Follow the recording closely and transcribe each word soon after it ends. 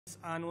This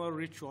annual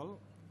ritual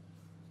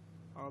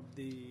of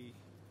the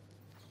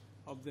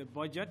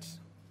budget.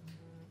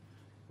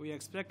 We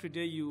expect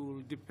today you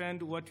will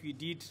depend what we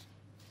did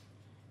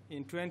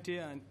in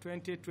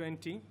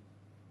 2020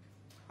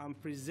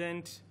 and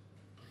present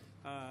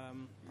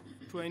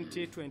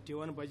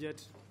 2021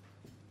 budget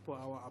for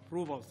our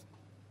approvals.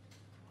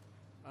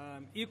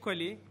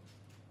 Equally,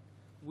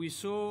 we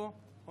saw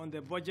on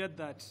the budget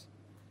that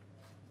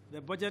the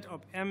budget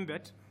of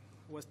MBET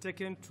was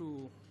taken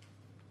to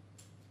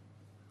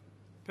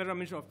Federal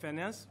Ministry of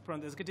Finance from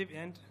the executive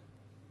end.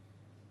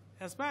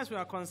 As far as we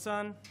are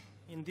concerned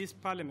in this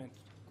parliament,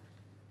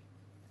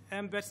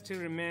 MBET still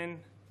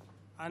remain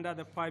under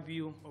the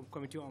purview of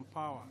Committee on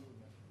Power.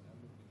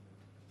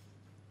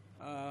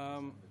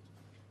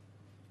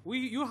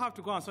 You have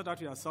to go and sort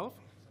out yourself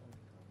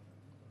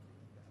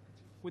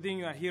within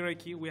your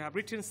hierarchy. We have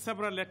written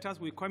several letters.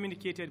 We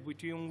communicated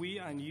between we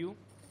and you.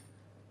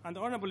 And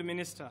the Honorable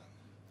Minister,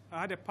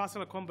 I had a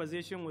personal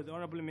conversation with the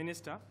Honorable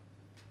Minister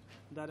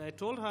that I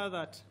told her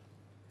that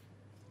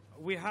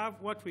we have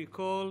what we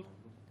call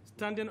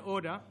standing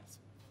order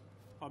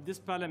of this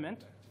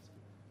parliament,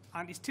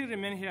 and it still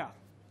remain here.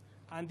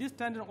 And this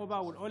standing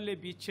order will only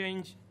be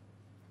changed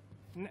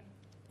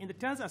in the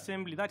 10th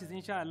Assembly, that is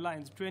inshallah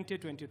in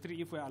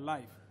 2023 if we are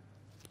alive.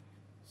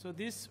 So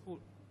the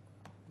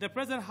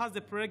President has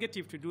the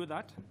prerogative to do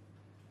that,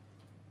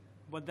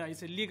 but there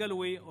is a legal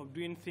way of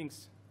doing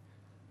things.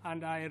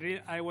 And I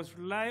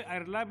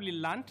reliably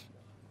learned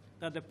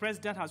that the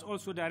President has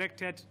also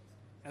directed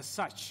as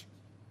such.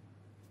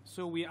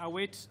 So we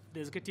await the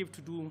executive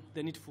to do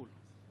the needful.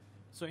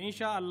 So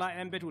inshallah,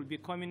 MBET will be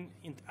coming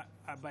in,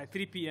 by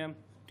 3 p.m.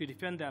 to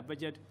defend their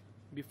budget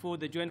before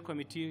the Joint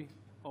Committee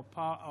of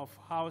Power of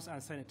House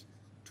and Senate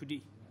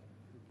today.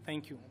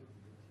 Thank you.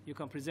 You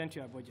can present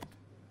your budget.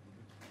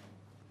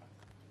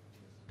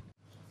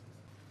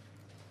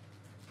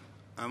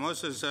 I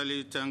most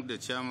sincerely thank the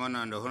Chairman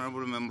and the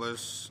honorable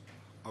members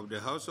of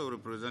the House of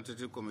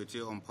Representatives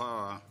Committee on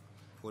Power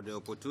for the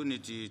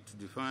opportunity to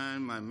define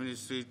my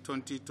Ministry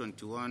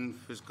 2021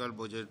 fiscal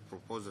budget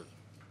proposal.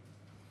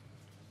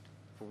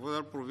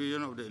 Proposal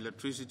provision of the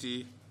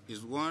electricity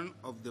is one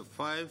of the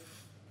 5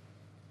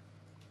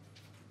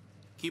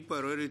 key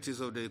priorities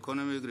of the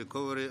Economic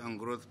Recovery and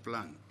Growth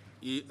Plan,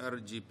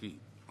 ERGP,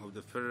 of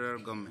the federal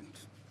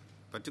government,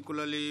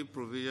 particularly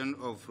provision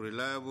of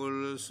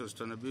reliable,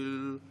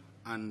 sustainable,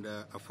 and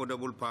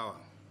affordable power.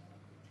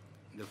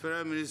 The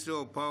Federal Ministry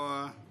of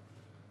Power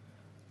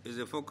is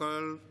a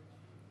focal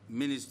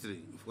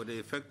ministry for the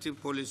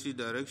effective policy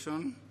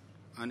direction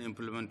and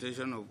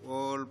implementation of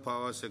all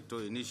power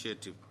sector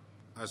initiatives,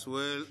 as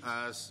well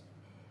as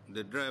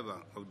the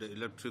driver of the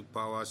electric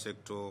power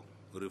sector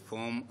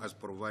reform as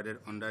provided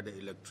under the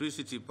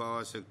Electricity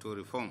Power Sector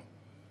Reform,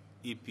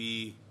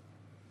 EPSR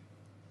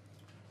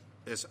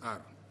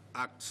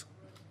Act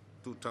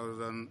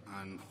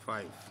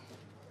 2005.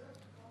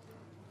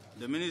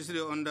 The ministry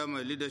under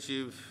my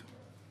leadership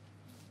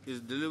is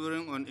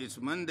delivering on its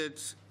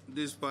mandate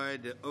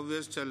despite the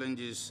obvious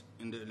challenges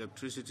in the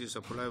electricity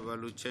supply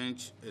value chain,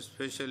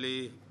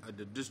 especially at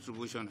the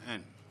distribution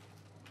end.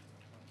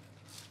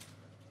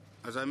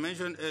 As I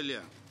mentioned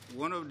earlier,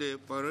 one of the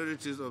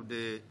priorities of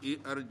the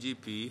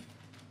ERGP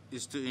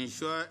is to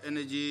ensure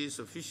energy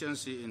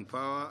sufficiency in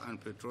power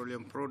and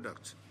petroleum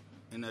products.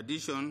 In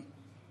addition,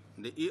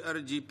 the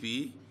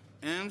ERGP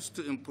aims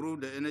to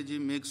improve the energy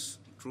mix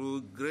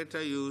through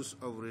greater use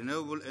of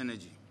renewable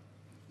energy.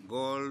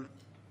 Goal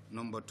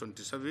number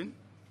 27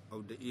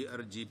 of the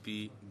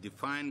ERGP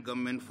defined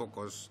government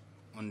focus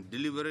on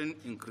delivering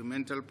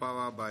incremental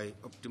power by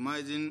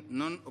optimizing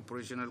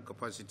non-operational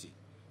capacity,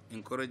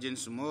 encouraging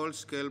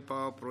small-scale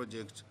power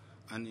projects,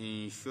 and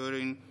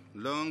ensuring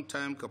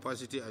long-term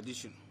capacity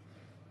addition.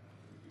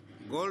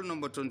 Goal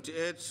number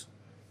 28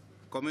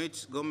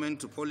 commits government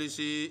to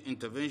policy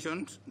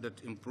interventions that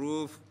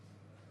improve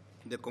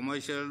the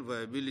commercial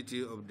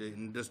viability of the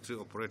industry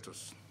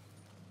operators.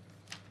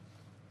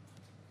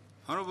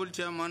 Honorable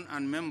Chairman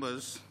and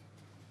members,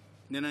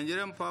 the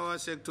Nigerian power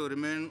sector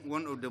remains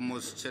one of the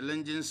most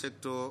challenging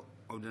sectors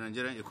of the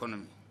Nigerian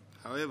economy.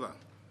 However,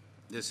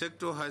 the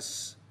sector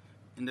has,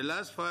 in the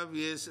last 5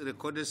 years,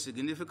 recorded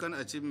significant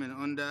achievement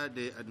under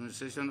the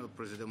administration of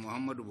President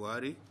Muhammadu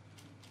Buhari.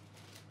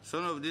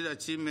 Some of these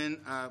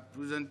achievements are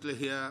presently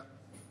here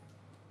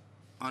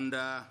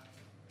under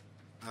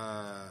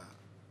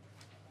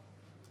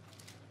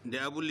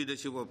the able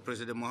leadership of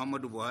President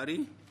Muhammadu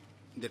Buhari.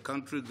 The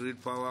country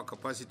grid power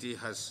capacity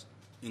has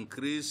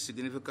increased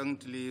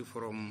significantly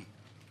from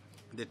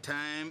the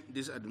time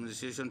this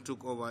administration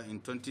took over in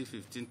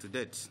 2015 to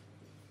date.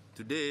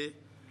 Today,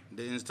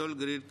 the installed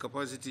grid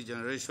capacity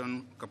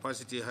generation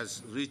capacity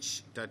has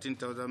reached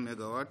 13,000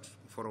 megawatts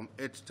from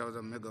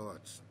 8,000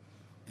 megawatts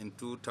in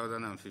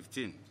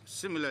 2015.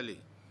 Similarly,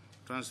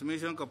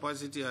 transmission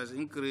capacity has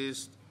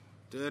increased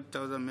to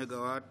 8,000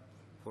 megawatts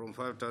from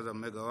 5,000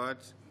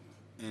 megawatts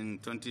in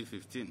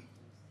 2015.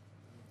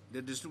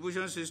 The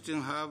distribution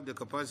system have the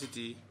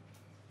capacity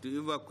to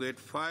evacuate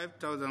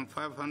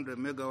 5,500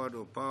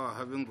 megawatts of power,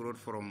 having grown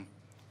from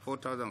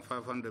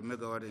 4,500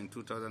 megawatt in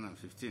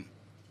 2015.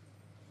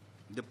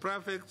 The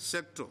private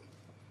sector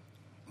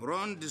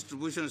run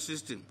distribution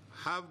system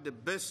have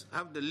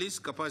the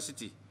least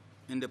capacity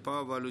in the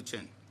power value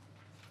chain.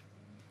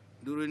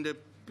 During the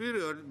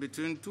period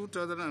between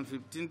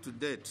 2015 to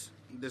date,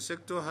 the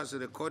sector has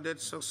recorded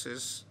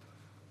success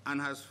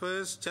and has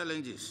faced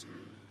challenges.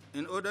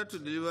 In order to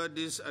deliver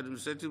these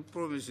administrative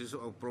promises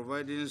of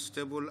providing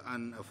stable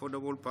and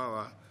affordable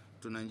power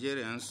to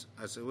Nigerians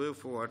as a way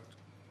forward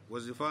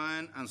was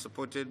defined and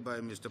supported by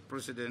Mr.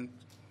 President's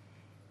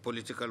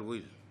political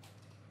will.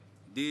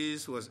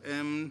 This was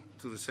aimed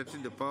to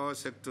resettle the power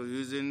sector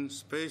using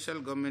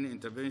special government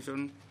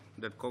intervention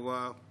that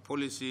cover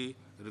policy,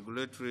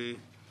 regulatory,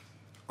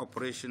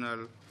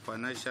 operational,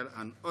 financial,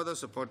 and other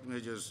support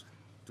measures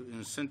to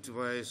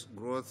incentivize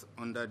growth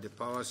under the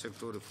Power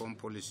Sector Reform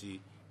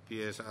Policy,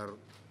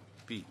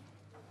 PSRP.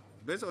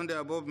 Based on the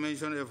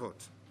above-mentioned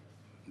effort,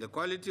 the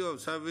quality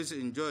of service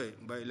enjoyed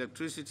by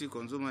electricity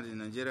consumers in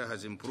Nigeria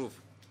has improved,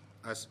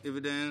 as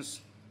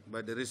evidenced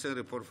by the recent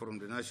report from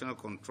the National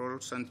Control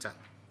Center,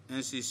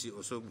 NCC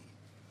Osogbu,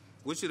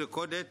 which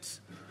recorded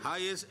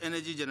highest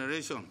energy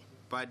generation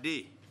per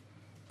day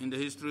in the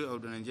history of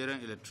the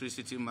Nigerian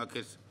electricity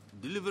market,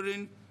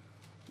 delivering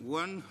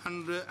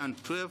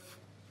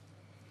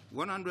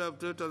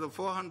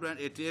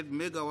 112,488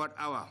 megawatt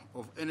hour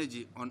of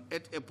energy on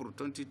 8 April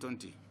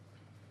 2020,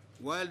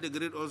 while the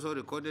grid also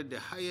recorded the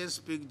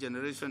highest peak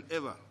generation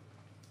ever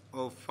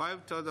of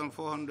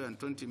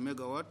 5,420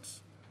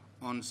 megawatts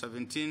on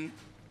 17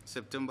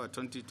 September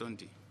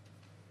 2020.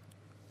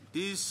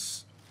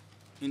 This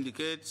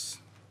indicates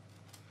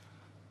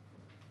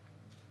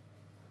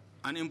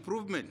an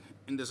improvement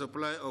in the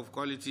supply of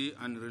quality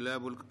and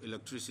reliable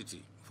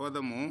electricity.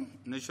 Furthermore,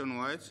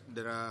 nationwide,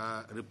 there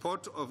are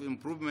reports of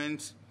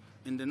improvements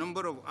in the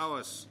number of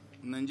hours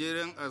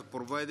Nigerians are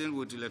provided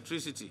with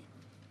electricity.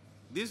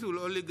 This will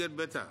only get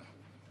better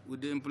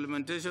with the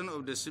implementation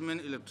of the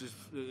cement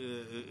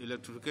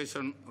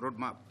electrification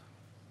roadmap.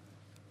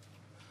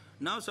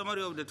 Now,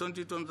 summary of the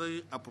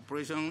 2020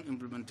 appropriation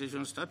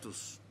implementation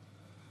status.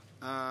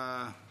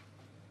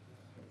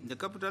 The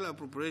capital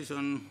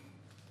appropriation,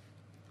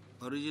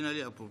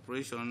 originally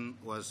appropriation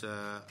was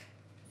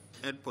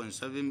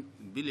 8.7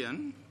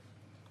 billion,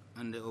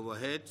 and the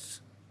overheads,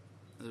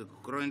 the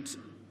current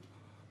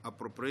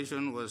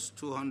appropriation was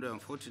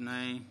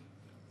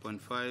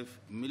 249.5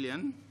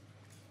 million,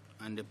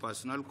 and the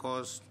personnel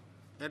cost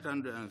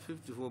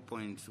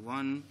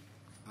 854.1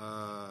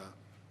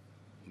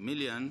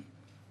 million.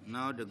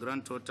 Now the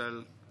grand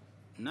total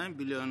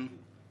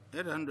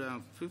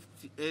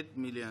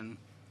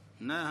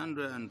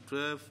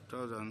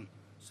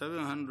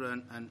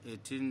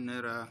 9,858,912,718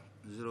 naira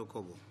 0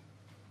 kobo.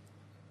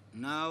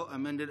 Now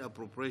amended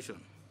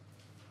appropriation.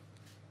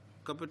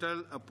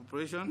 Capital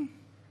appropriation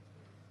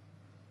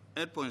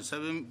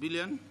 8.7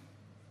 billion.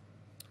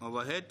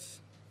 Overhead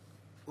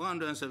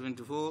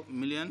 174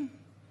 million,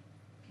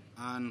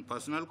 and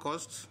personnel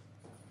costs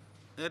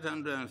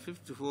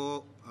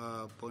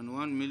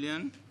 854.1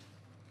 million.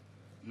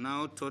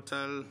 Now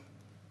total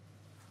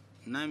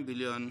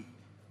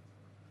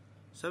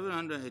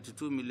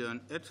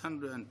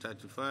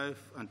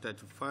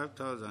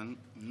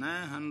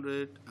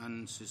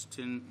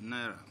 9,782,835,916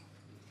 naira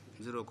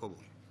 0 kobo.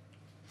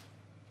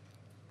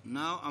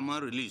 Now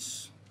amount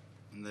release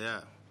in the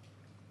year.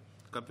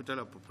 Capital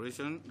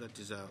appropriation, that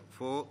is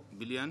 4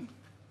 billion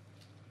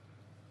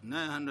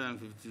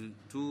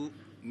 952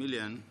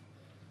 million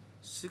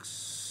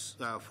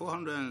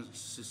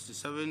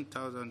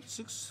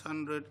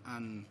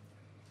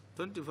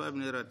 467,625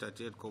 naira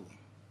 38 kobo.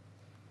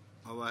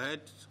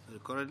 Overhead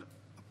current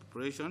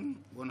appropriation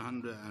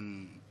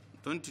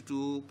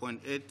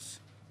 122.8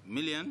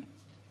 million.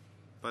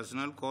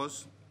 Personnel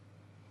cost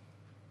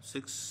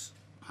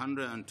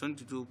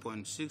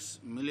 622.6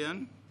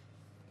 million.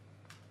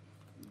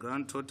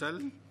 Grand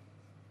total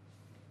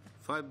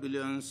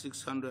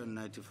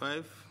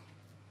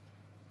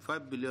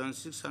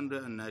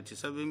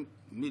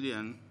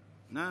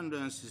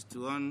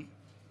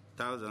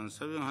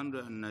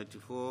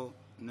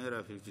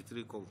naira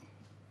 53 kobo.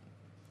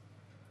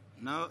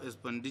 Now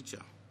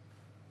expenditure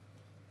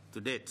to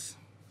date.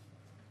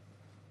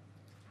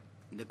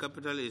 The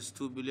capital is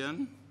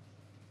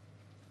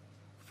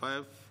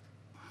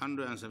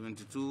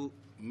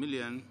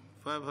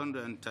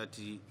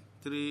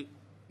 2,572,533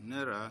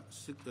 naira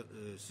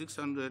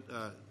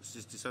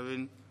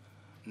 667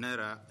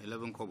 naira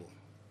 11 kobo.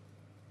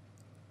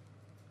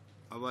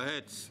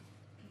 Overheads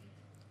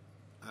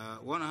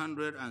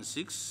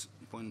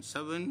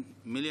 106.7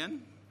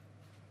 million.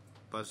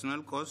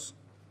 Personnel costs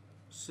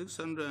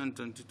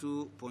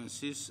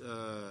 622.6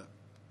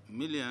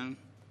 million,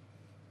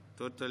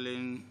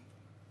 totaling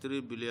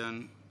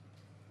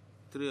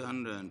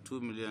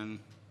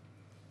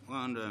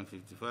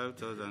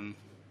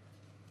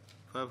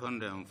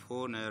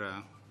 3,302,155,504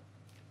 naira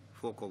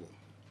 4 kobo.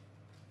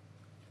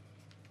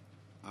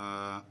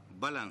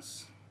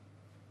 Balance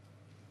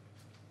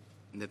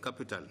in the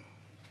capital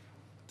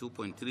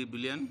 2.3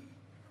 billion.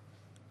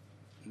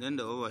 Then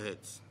the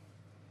overheads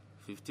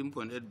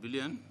 15.8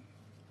 billion.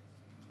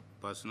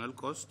 Personnel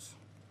costs,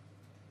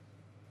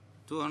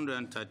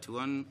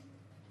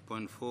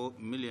 231.4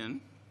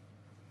 million.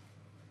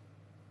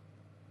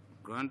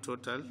 Grand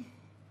total,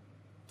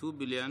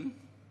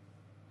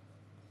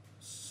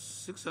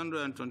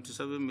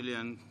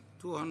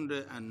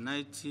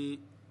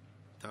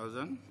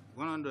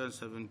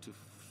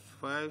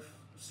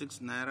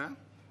 naira,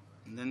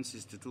 and then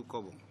 62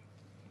 kobo.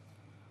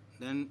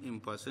 Then in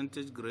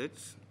percentage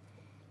grades,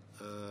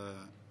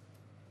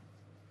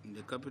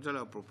 the capital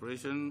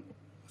appropriation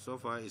so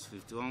far is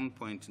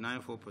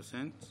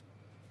 51.94%.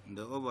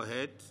 The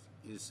overhead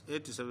is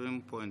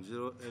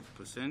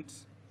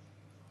 87.08%.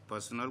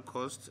 Personnel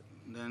cost,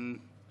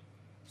 then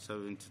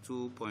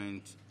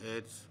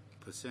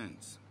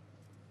 72.8%.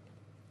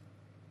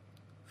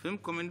 Film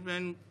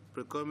commitment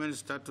procurement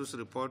status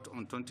report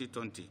on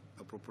 2020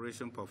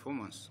 appropriation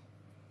performance.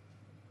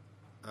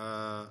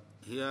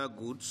 Here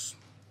goods,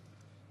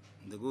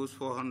 the goods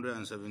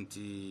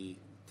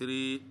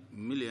 473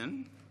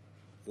 million,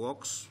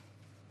 works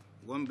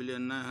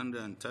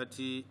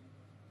 1,930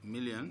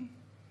 million,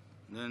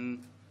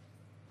 then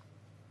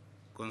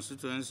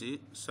constituency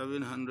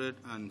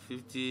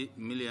 750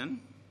 million,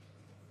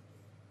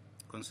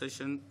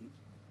 concession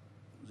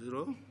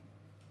 0,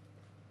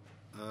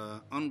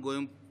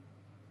 ongoing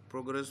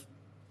progress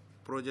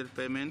project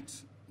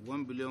payment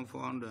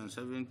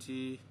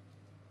 1,470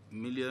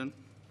 million,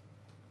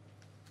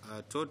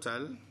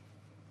 total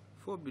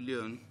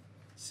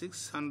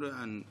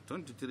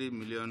 4,623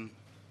 million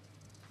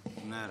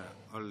naira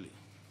only.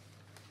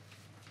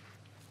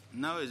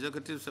 Now,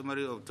 executive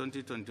summary of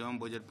 2021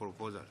 budget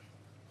proposal.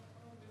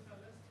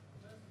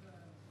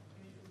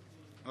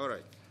 All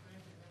right.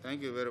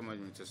 Thank you very much,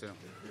 Mr. Sam.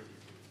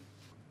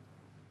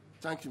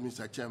 Thank you,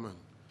 Mr. Chairman.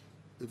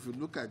 If you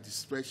look at the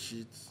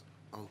spreadsheet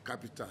on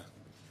capital,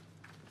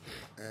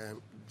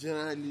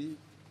 generally,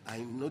 I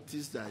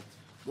noticed that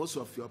most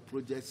of your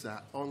projects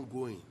are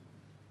ongoing,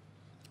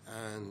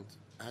 and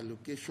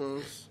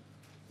allocations,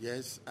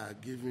 yes, are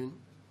given,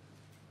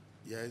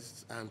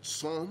 yes, and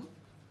some,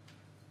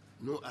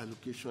 no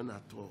allocation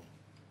at all.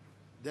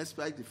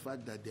 Despite the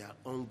fact that they are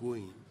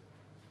ongoing,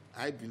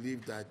 I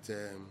believe that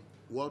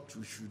what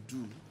we should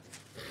do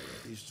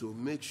is to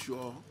make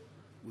sure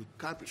we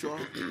capture,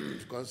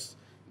 because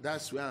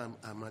that's where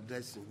I'm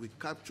addressing, we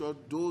capture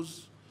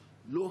those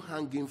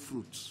low-hanging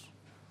fruits.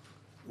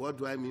 What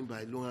do I mean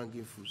by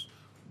low-hanging fruits?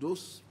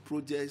 Those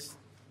projects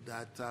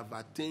that have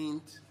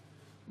attained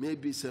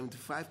maybe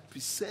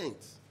 75%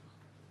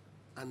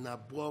 and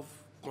above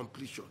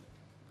completion,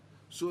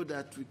 so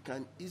that we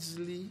can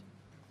easily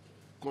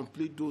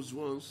complete those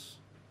ones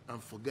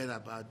and forget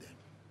about them.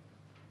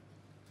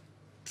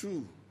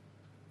 2,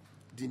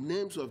 the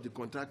names of the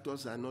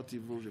contractors are not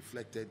even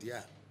reflected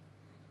here,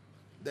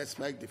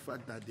 despite the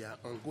fact that they are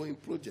ongoing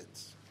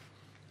projects,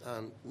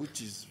 and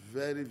which is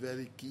very,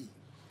 very key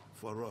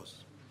for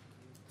us.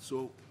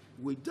 So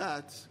with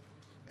that,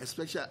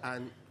 especially,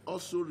 and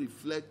also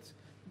reflect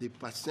the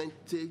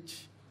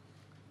percentage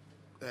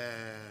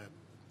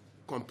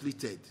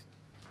completed,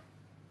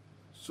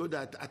 so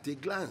that at a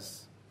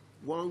glance,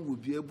 one will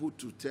be able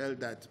to tell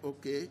that,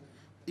 okay,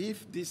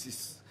 if this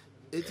is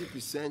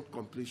 80%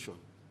 completion,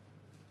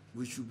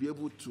 we should be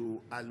able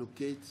to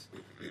allocate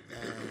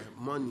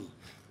money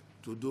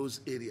to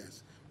those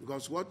areas.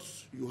 Because what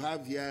you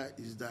have here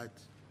is that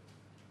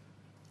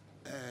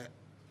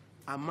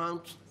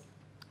amount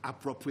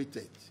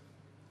appropriated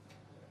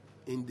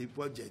in the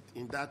budget,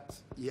 in that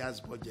year's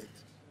budget,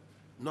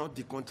 not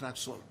the contract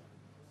sum.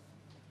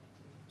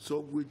 So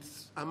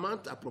with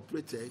amount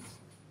appropriated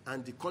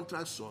and the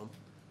contract sum,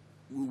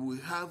 we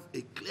will have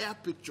a clear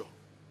picture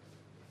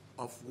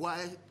of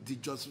why the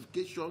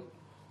justification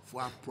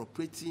for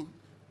appropriating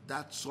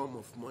that sum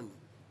of money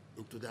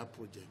into that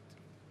project.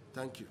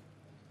 Thank you.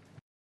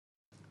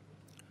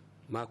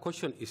 My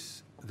question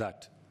is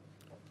that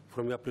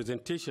from your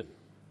presentation,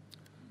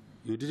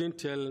 you didn't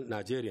tell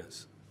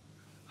Nigerians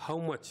how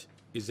much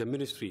is the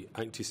ministry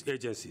and its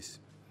agencies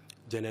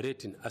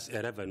generating as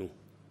a revenue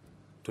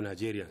to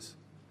Nigerians.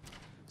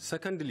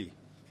 Secondly,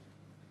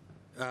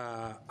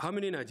 how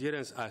many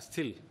Nigerians are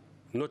still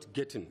not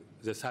getting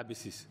the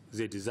services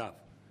they deserve?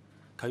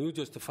 Can you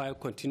justify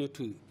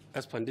continued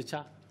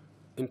expenditure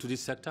into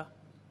this sector?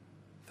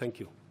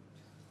 Thank you.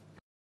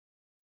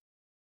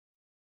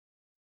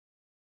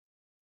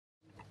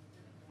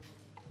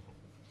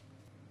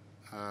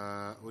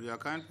 With your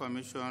kind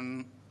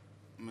permission,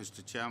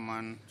 Mr.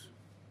 Chairman,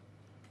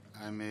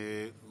 I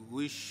may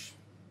wish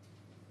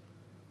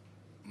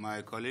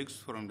my colleagues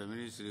from the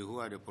ministry who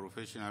are the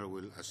professionals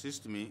will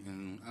assist me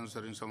in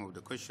answering some of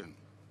the questions.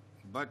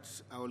 But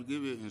I will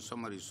give you in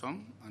summary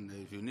some, and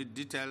if you need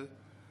detail,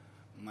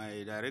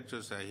 my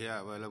directors are here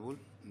available.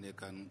 They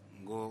can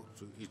go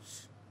to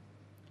it.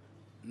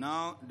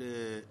 Now,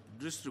 the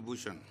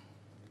distribution.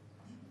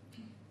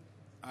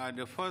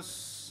 The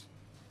first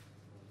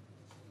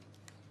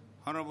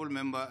honorable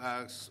member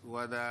asks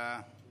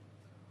whether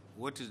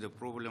what is the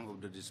problem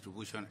of the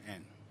distribution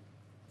end.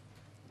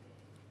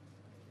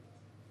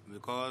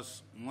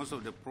 because most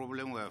of the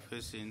problem we are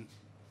facing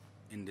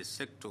in the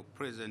sector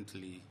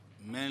presently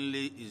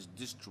mainly is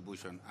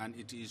distribution, and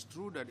it is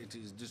true that it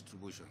is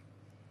distribution.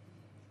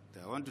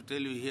 I want to tell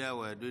you here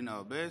we are doing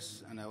our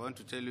best, and I want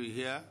to tell you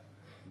here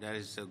there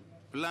is a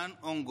plan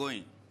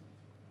ongoing.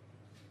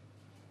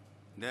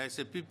 There is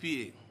a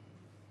PPA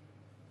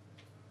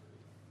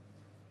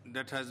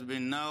that has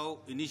been now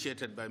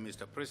initiated by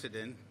Mr.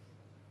 President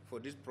for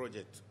this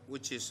project,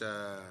 which is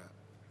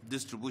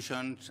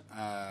distribution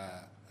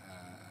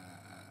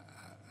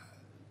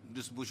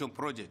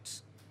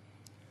projects.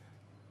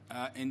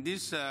 In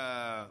this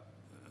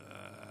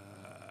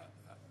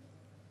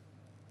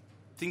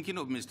thinking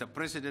of Mr.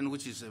 President,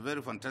 which is a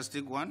very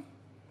fantastic one,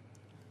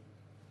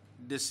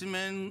 the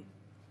cement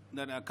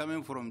that are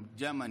coming from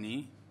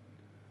Germany,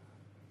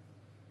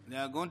 they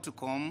are going to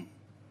come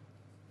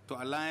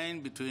to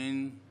align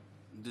between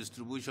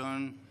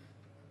distribution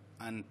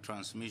and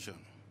transmission.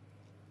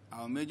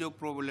 Our major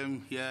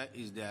problem here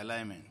is the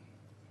alignment,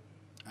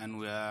 and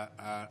we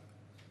are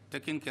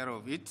taking care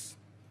of it.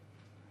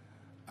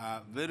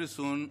 Very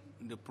soon,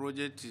 the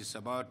project is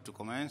about to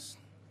commence.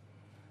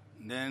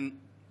 Then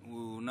we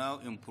will now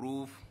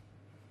improve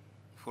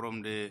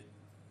from the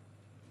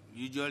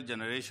usual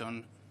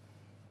generation,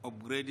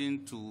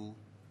 upgrading to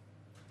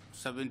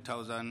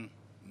 7,000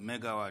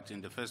 megawatts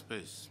in the first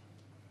phase.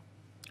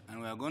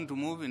 And we are going to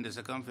move in the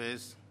second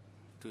phase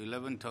to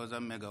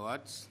 11,000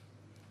 megawatts,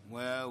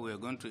 where we are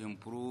going to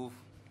improve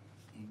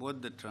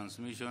both the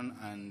transmission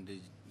and the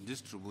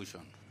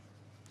distribution.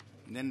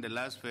 And then the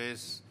last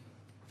phase,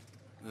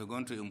 we are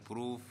going to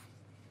improve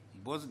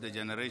both the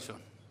generation.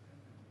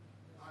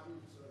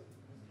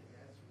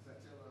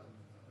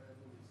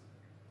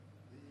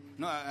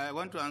 No, I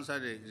want to answer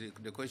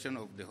the question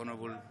of the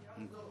Honorable.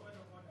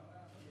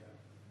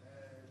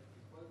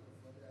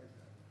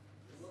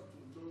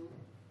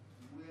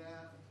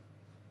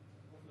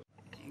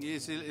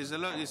 It's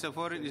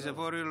a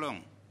very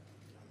long.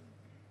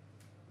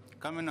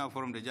 Coming out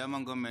from the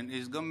German government,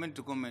 is government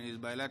to government, is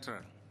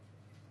bilateral.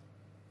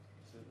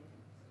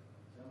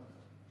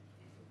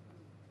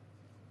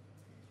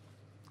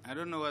 I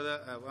don't know whether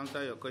I've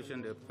answered your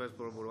question, the first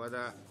problem,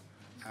 whether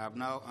I have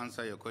now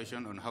answered your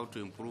question on how to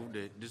improve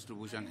the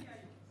distribution.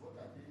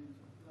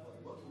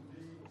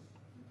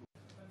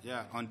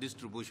 Yeah, on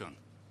distribution,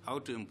 how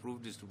to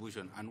improve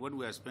distribution, and what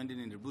we are spending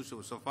in the bush.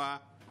 So far,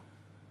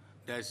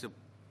 there is a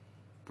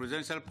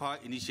Presidential Power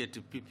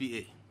Initiative,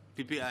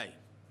 PPI,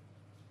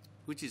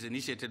 which is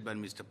initiated by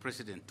Mr.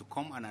 President to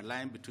come and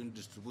align between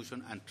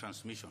distribution and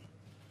transmission.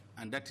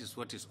 And that is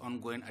what is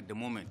ongoing at the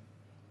moment,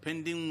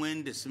 pending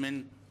when the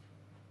cement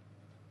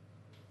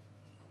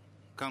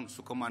comes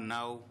to come and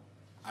now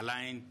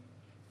align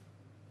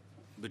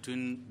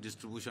between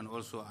distribution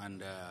also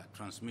and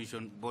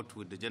transmission, both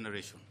with the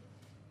generation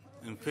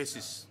in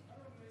phases.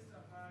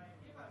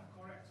 If I'm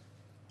correct,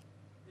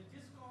 the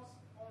discourse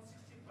on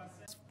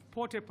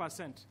 60%,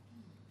 40%.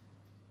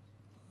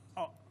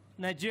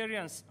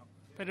 Nigerians,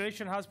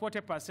 Federation has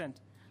 40%.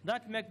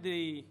 That makes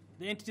the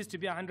entities to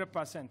be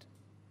 100%.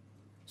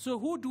 So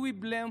who do we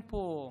blame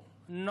for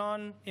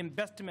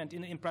non-investment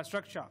in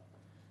infrastructure?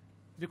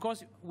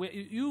 Because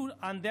you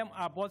and them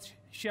are both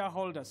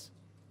shareholders.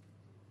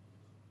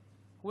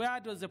 Where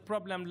does the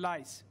problem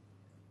lies?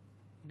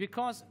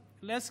 Because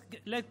let's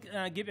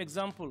give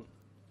example.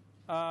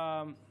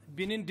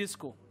 Benin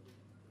Disco,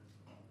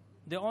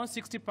 they own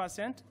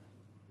 60%,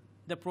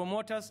 the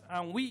promoters,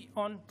 and we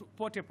own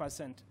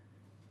 40%.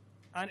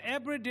 And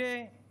every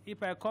day,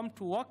 if I come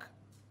to work,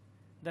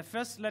 the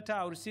first letter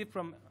I receive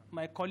from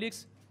my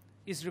colleagues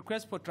is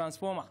request for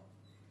transformer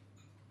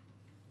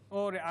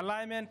or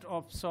alignment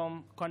of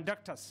some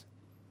conductors.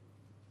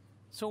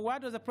 So where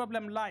does the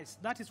problem lies?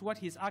 That is what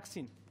he's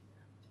asking.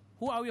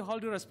 Who are we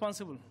holding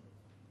responsible?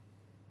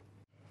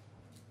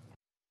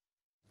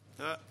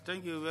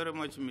 Thank you very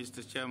much,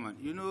 Mr. Chairman.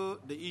 You know,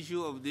 the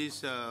issue of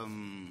this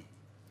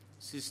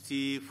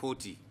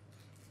 60-40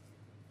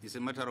 is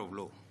a matter of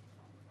law.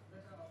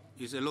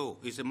 It's a law.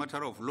 It's a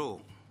matter of law.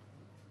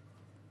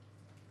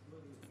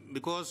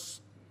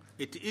 Because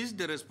it is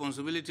the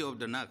responsibility of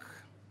the NAC.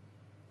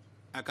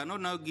 I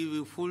cannot now give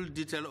you full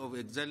detail of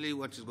exactly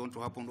what is going to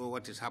happen or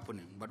what is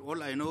happening. But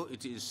all I know,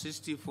 it is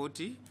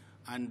 60-40,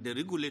 and the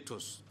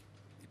regulators,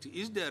 it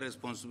is their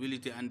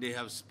responsibility, and they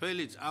have spelled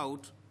it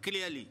out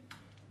clearly.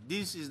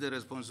 This is the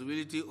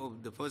responsibility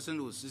of the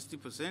person with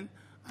 60%,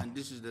 and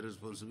this is the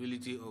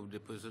responsibility of the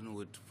person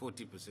with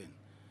 40%.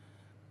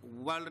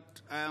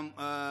 What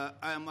I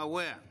am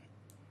aware,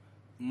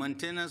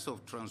 maintenance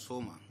of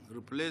transformer,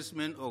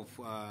 replacement of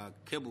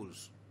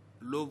cables,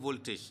 low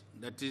voltage,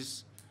 that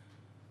is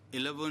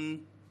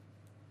 11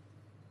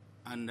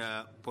 and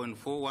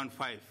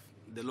 0.415,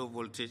 the low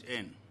voltage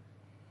end,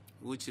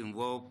 which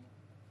involve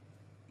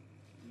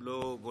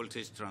low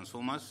voltage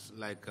transformers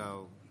like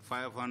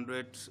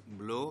 500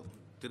 below,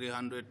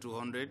 300,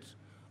 200.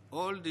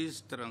 All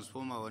these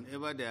transformers,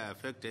 whenever they are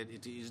affected,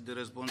 it is the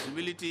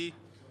responsibility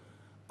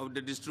of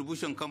the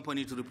distribution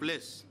company to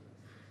replace.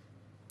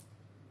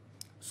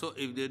 So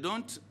if they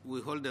don't,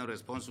 we hold them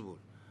responsible.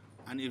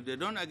 And if they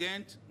don't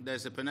again,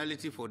 there's a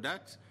penalty for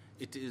that.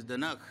 It is the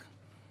NAC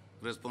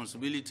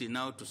responsibility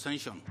now to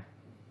sanction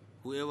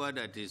whoever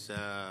that is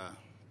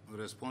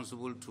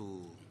responsible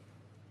to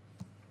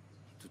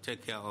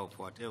take care of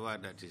whatever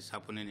that is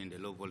happening in the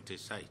low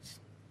voltage sites.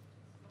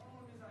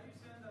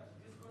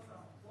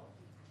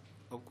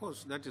 Of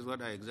course, that is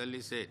what I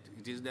exactly said.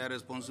 It is their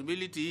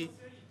responsibility.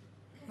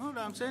 No,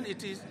 I'm saying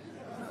it is.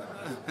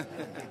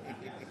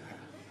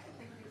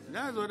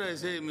 That's what I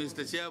say,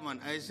 Mr.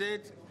 Chairman. I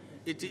said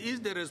it is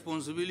the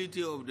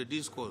responsibility of the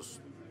discourse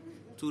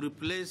to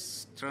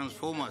replace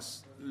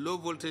transformers, low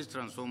voltage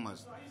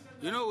transformers.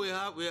 You know,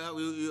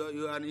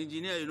 you are an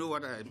engineer, you know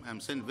what I'm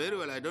saying very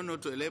well. I don't know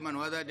to a layman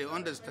whether they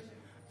understand.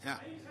 Yeah.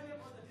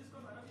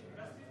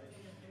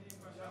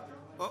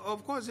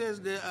 Of course, yes,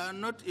 they are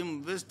not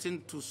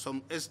investing to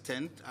some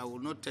extent. I will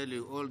not tell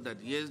you all that,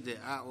 yes, they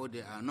are or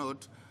they are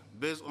not,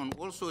 based on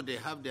also they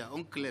have their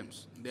own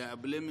claims. They are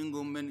blaming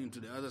government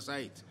into the other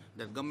side,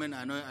 that government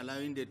are not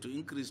allowing them to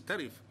increase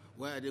tariff.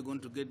 Where are they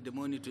going to get the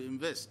money to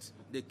invest?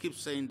 They keep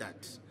saying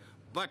that.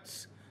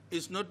 But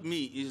it's not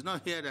me. It's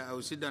not here that I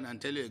will sit down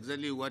and tell you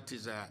exactly what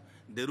is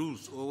the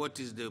rules or what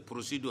is the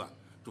procedure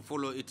to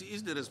follow. It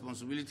is the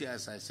responsibility,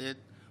 as I said,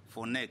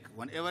 for NEC.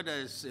 Whenever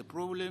there is a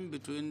problem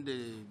between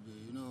the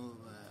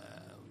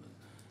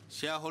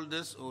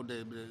shareholders or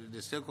the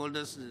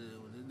stakeholders,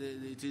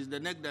 it is the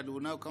NEC that will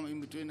now come in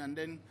between and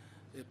then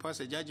pass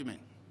a judgment.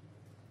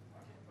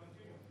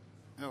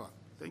 Oh,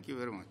 thank you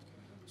very much.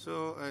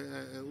 So,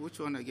 which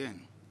one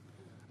again?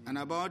 And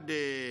about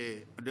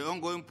the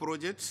ongoing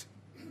projects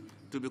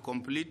to be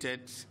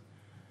completed,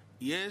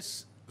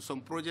 yes, some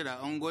projects are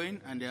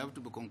ongoing and they have to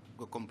be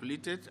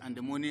completed, and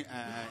the money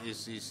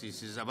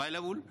is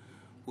available.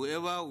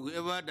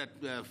 Whoever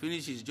that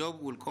finishes his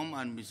job will come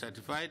and be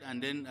certified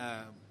and then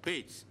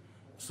paid.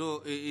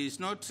 So it's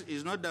not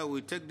that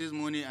we take this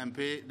money and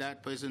pay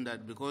that person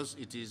that because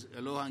it is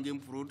a low-hanging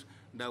fruit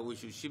that we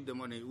should ship the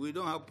money. We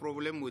don't have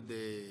problem with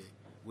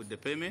the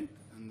payment,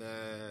 and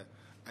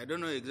I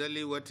don't know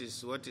exactly what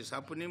is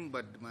happening,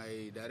 but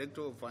my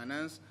director of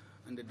finance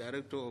and the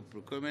director of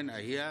procurement are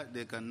here.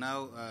 They can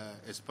now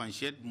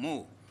expatiate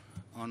more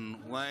on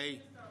why.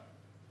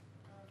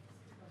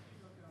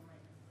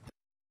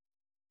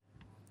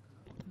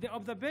 The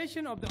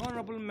observation of the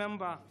honorable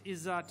member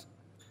is that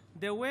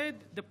the way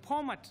the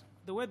format,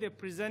 the way they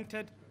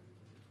presented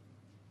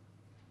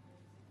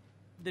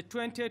the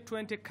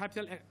 2020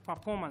 capital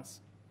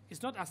performance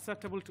is not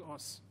acceptable to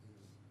us,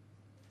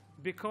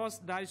 because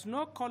there is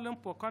no column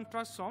for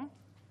contract sum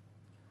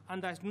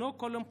and there is no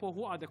column for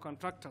who are the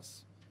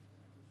contractors.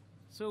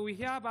 So we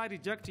hereby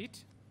reject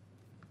it.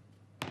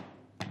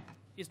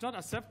 It's not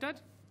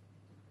accepted.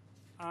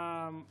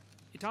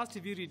 It has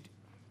to be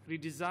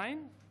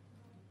redesigned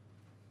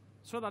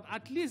so that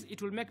at least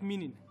it will make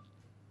meaning.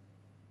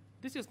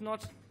 This is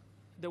not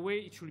the way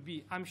it should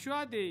be. I'm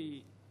sure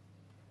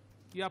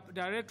your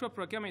director of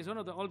procurement is one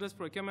of the oldest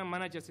procurement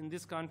managers in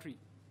this country.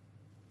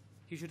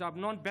 He should have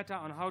known better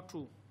on how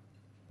to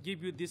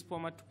give you this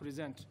format to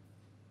present.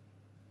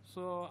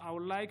 So I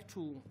would like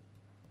to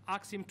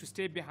ask him to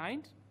stay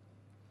behind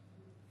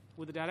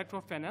with the director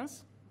of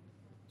finance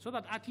so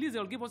that at least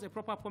they'll give us a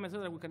proper format so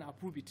that we can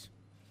approve it.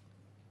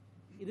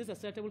 Is this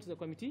acceptable to the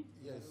committee?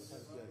 Yes,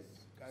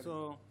 yes.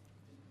 So,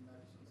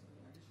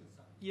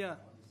 yeah.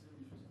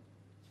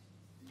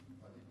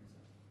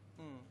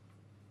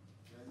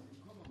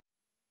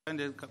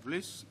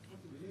 Please.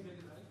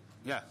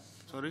 Yeah,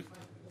 sorry.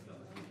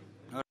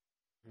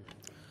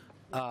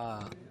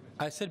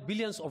 I said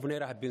billions of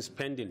naira have been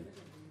spending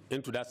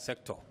into that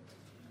sector.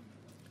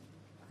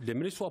 The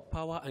Ministry of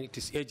Power and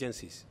its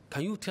agencies,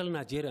 can you tell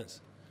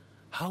Nigerians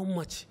how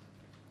much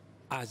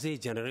are they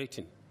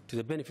generating to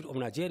the benefit of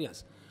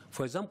Nigerians?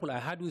 For example, I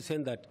heard you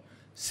saying that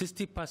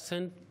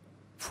 60%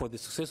 for the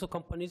successful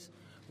companies,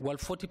 while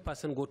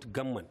 40% go to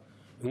government,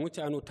 in which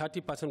I know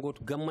 30% go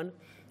to government,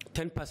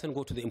 10%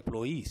 go to the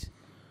employees.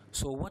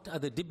 So what are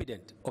the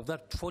dividend of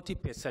that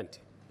 40%?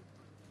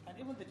 And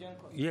even the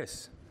GenCos.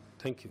 Yes,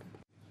 thank you.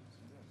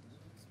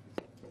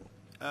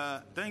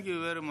 Thank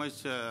you very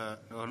much,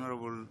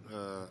 honorable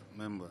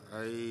member.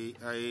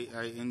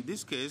 In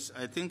this case,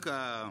 I think,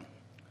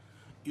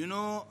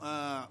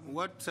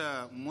 what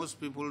most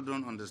people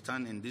don't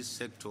understand in this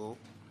sector,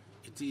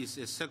 it is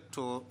a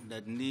sector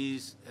that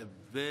needs a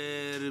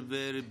very,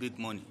 very big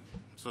money,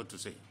 so to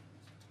say.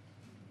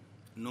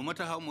 No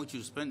matter how much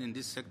you spend in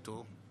this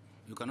sector,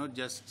 you cannot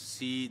just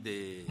see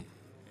the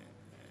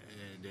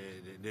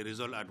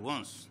result at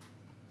once.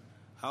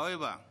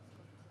 However,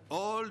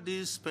 all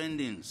these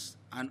spendings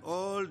and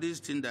all these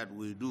things that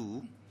we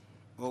do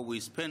or we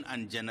spend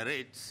and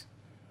generate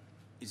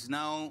is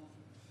now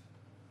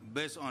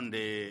based on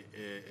the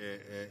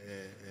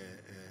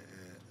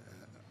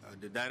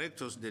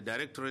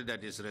directorate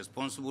that is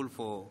responsible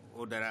for,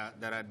 or there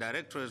are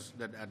directors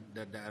that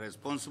are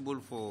responsible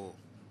for,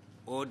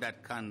 or that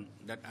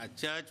are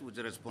charged with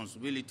the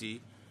responsibility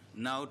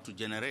now to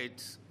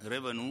generate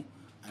revenue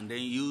and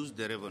then use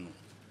the revenue.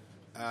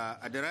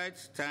 At the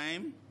right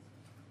time,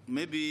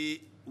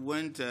 maybe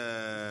when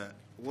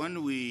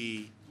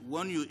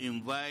when you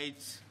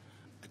invite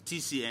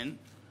TCN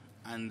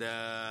and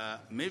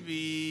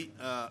maybe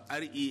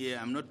REA,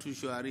 I'm not too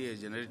sure REA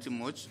is generating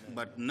much,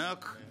 but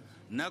NERC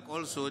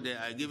also, they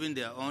are giving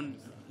their own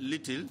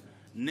little.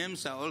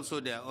 Names are also,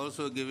 they are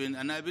also giving,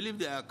 and I believe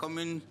they are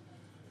coming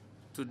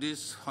to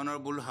this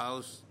honorable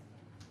house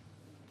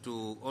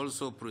to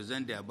also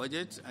present their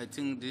budget. I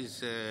think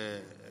this,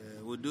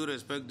 with due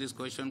respect, this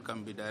question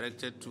can be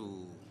directed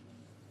to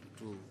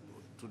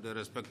the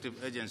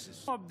respective agencies.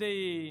 Some of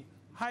the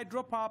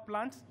hydropower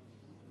plants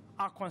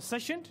are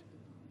concessioned.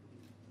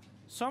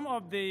 Some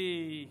of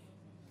the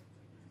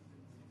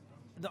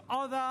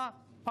other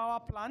power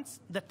plants,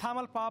 the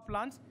thermal power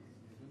plants,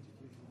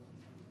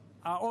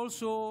 are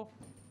also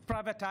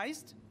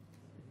privatized.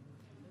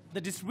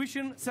 The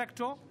distribution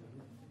sector,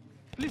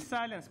 please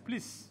silence,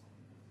 please,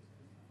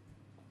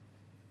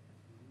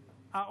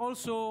 are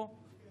also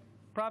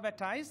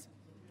privatized.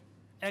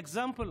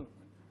 Example,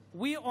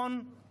 we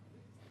own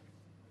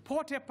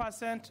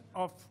 40%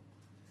 of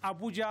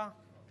Abuja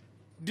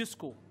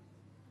Disco.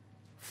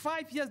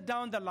 5 years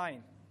down the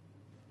line,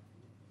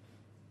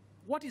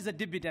 what is the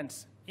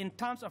dividends in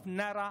terms of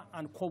Naira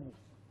and Kobo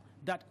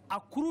that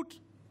accrued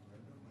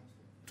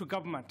to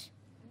government?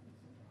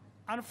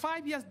 And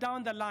 5 years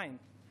down the line,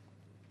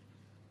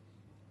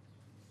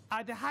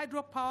 are the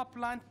hydropower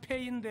plant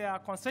paying their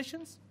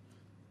concessions?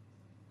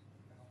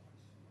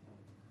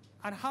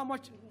 And how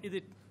much is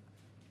it?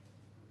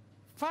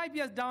 5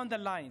 years down the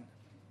line,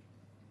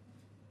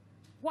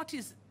 what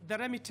is the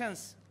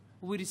remittance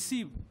we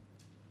receive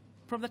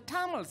from the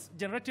thermals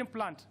generating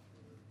plant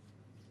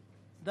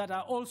that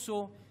are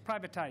also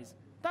privatized?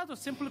 That's a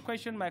simple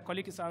question my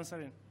colleague is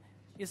answering,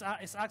 is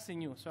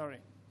asking you, sorry.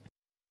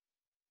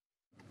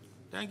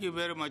 Thank you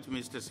very much,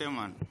 Mr.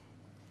 Seaman.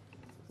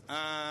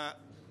 I've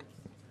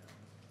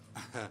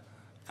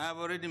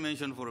already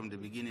mentioned from the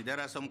beginning, there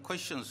are some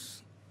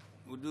questions,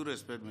 with due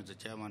respect, Mr.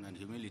 Chairman, and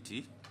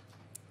humility,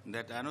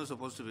 that are not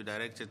supposed to be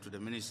directed to the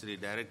ministry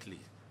directly.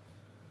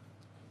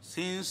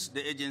 Since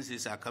the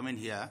agencies are coming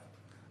here,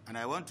 and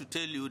I want to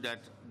tell you that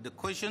the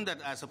questions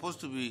that are supposed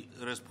to be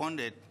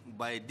responded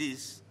by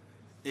this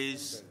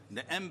is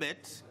the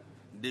MBET,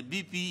 the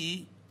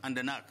BPE, and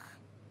the NAC.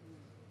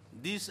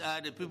 These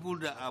are the people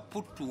that are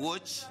put to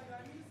watch.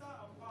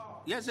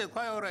 Yes,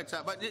 quite all right,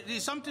 sir. But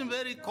it's something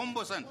very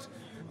cumbersome.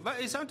 But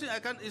it's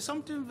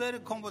something very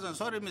cumbersome.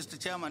 Sorry, Mr.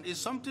 Chairman. It's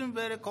something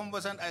very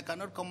cumbersome. I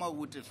cannot come up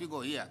with a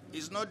figure here.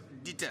 It's not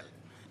detailed.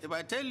 If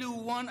I tell you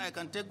one, I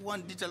can take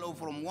one detail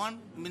from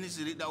one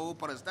ministry that will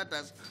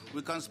parastatus.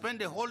 We can spend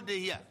the whole day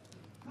here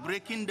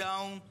breaking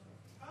down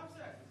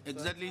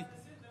exactly.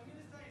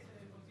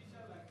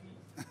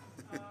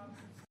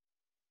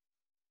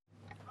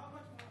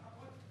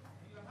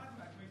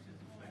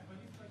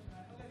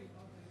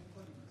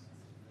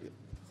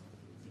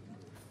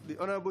 The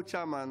Honorable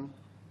Chairman,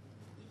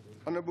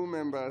 honorable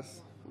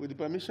members, with the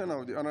permission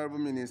of the Honorable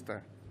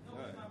Minister. No,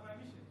 with my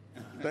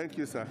permission. Thank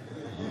you, sir.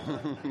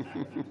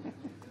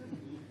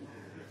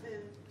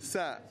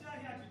 Sir,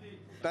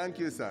 thank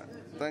you, sir.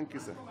 Thank you,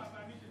 sir.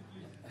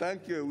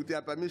 Thank you. With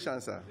your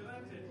permission, sir.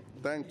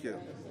 Thank you.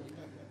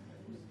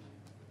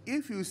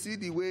 If you see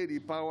the way the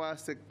power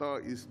sector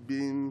is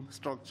being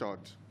structured,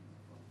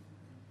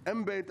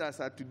 MBET as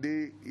of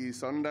today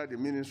is under the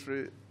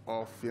Ministry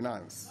of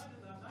Finance.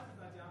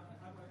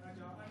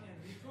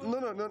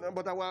 No,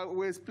 but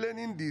we're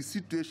explaining the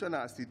situation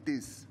as it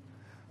is.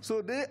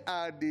 So they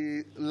are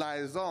the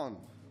liaison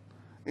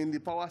in the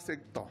power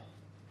sector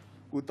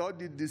with all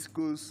the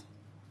discos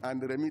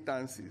and the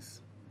remittances.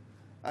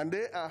 And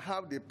they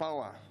have the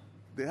power,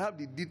 they have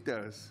the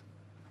details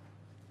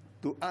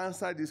to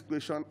answer this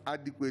question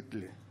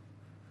adequately.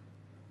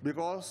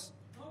 Because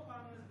no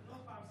problem, sir.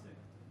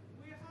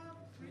 We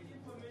have free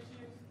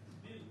information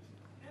bill.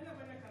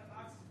 Anybody can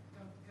ask,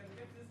 can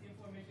get this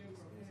information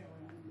from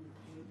anyone. It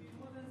should be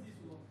more than this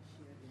work.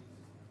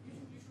 You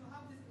should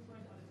have this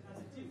information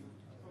as a tip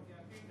from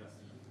their fingers.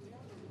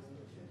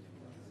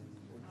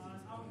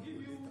 I'll give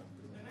you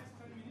the next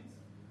 10 minutes.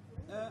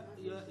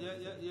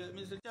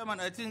 Mr. Chairman,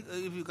 I think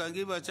if you can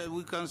give us,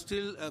 we can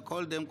still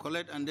call them,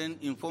 collect, and then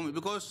inform you.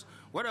 Because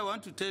what I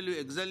want to tell you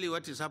exactly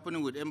what is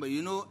happening with EMBA,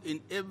 you know, in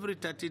every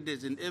 30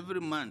 days, in every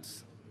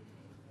month,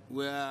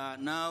 we are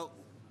now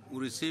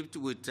received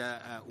with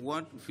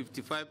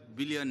 155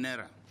 billion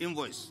naira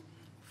invoice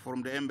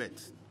from the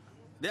EMBET.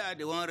 They are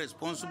the one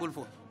responsible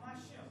for.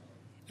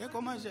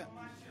 Commercial.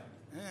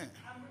 Yeah. And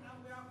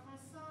we are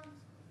concerned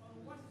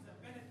on what is the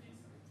benefits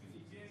to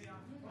Nigeria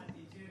and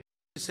Nigeria.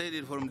 Said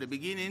it from the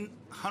beginning,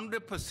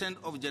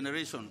 100% of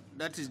generation,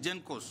 that is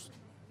GenCos,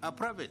 are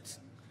private.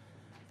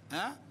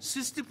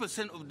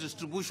 60% of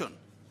distribution,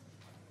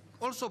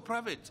 also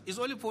private. It's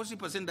only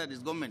 40% that is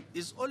government.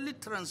 It's only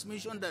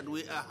transmission that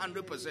we are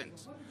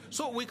 100%.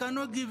 So we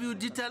cannot give you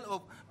detail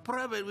of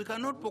private. We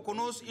cannot poke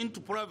nose into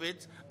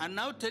private and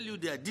now tell you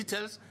their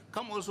details,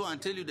 come also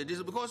and tell you the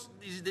details, because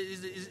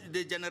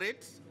they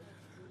generate,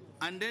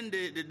 and then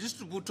the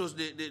distributors,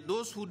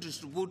 those who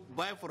distribute,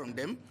 buy from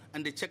them,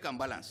 and they check and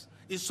balance.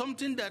 It's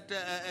something that...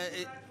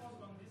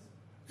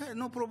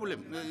 No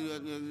problem.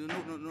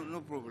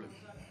 No problem.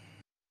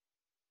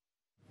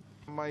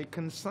 My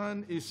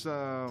concern is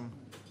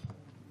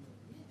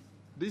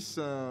this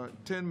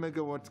 10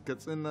 megawatt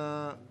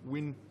Katsina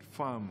wind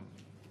farm.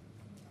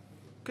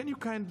 Can you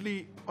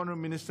kindly,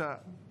 Honourable Minister,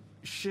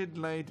 shed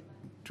light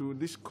to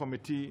this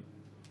committee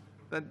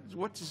that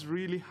what is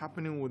really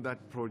happening with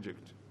that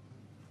project?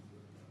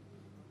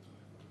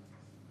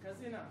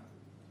 Katsina,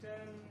 10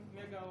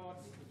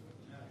 megawatts.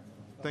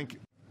 Thank you.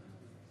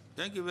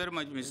 Thank you very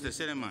much, Mr.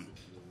 Seneman.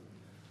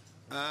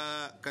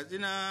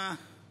 Katsina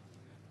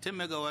 10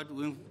 megawatt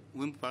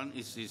wind farm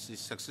is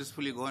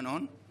successfully going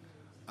on.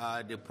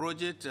 The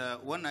project,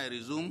 when I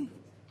resumed,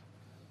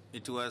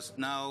 it was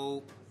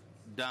now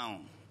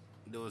down.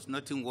 There was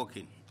nothing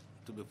working,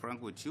 to be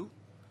frank with you,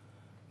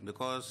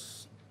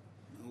 because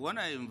when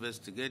I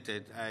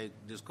investigated, I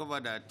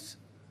discovered that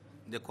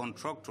the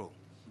contractor,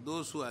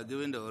 those who are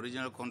given the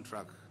original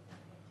contract,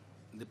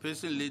 the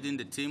person leading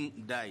the team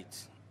died.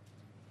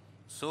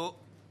 So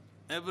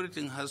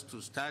everything has to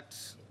start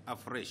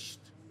afresh,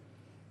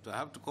 to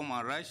have to come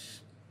and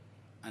rush,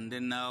 and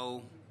then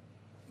now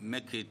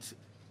make it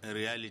a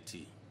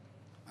reality.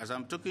 As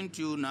I'm talking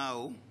to you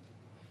now,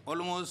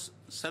 almost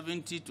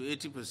 70 to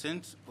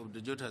 80% of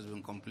the job has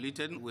been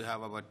completed. We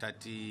have about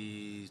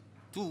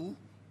 32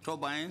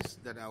 turbines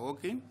that are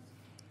working.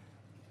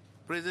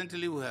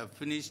 Presently, we have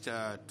finished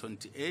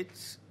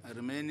 28,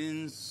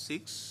 remaining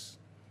 6.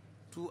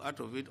 2 out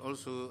of it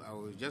also, I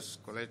will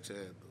just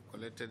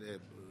collected a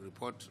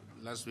report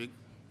last week.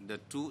 The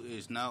 2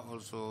 is now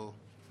also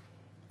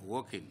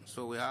working.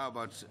 So we have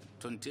about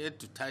 28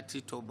 to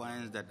 30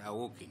 turbines that are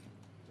working.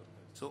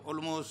 So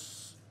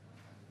almost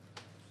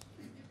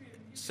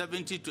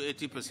 70 to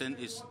 80%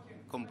 is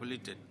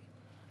completed.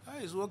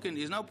 It's working.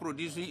 It's now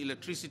producing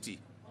electricity.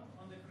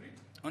 On the grid?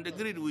 On the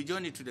grid, we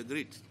join it to the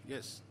grid,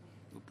 yes.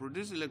 We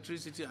produce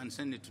electricity and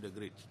send it to the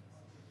grid.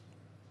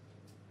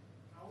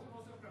 Are we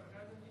also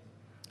privatizing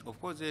it? Of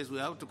course, yes, we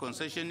have to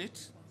concession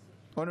it.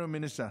 Honourable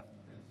Minister,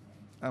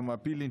 I'm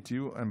appealing to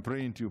you and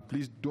praying to you,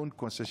 please don't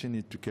concession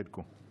it to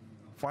KEDCO.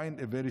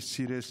 Find a very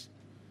serious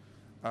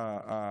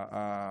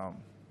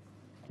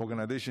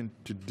organization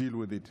to deal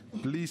with it.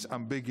 Please,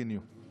 I'm begging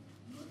you.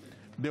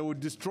 They will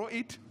destroy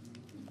it,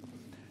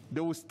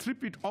 they will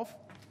strip it off,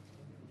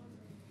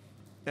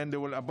 and they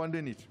will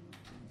abandon it.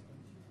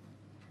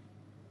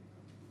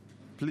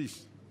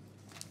 Please.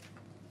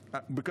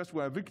 Because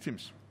we are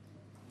victims.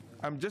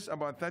 I'm just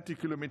about 30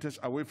 kilometers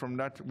away from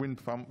that wind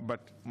farm,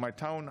 but my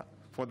town,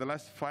 for the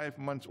last 5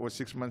 months or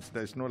 6 months,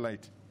 there is no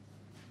light.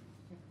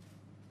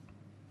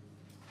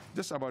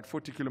 Just about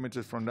 40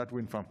 kilometers from that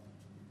wind farm.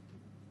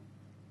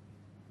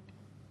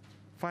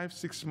 5,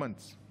 6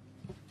 months.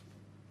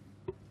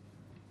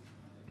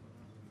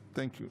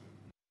 Thank you.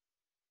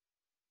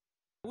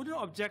 I wouldn't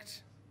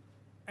object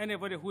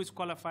anybody who is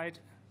qualified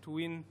to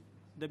win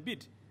the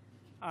bid.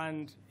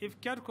 And if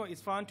KEDCO is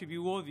found to be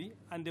worthy,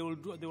 and they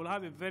will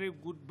have a very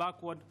good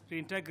backward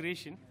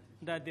reintegration,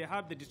 that they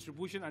have the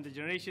distribution and the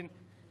generation,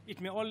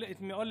 it may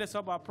only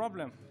solve our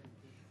problem.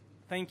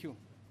 Thank you.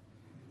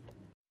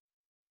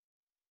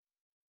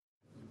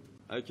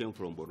 I came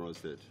from Borno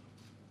State.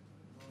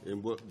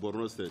 In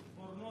Borno State.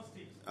 Borno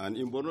State. And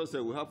in Borno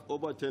State, we have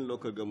over 10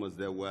 local governments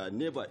that were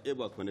never,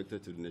 ever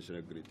connected to the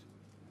national grid.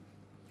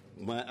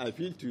 My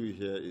appeal to you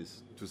here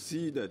is to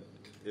see that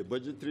a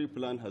budgetary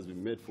plan has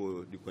been made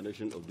for the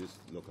connection of these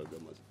local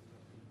governments.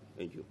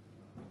 Thank you.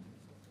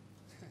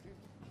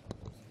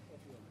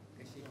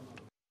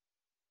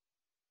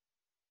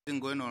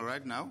 Going on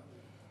right now,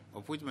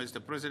 of which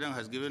Mr. President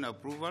has given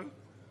approval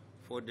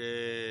for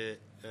the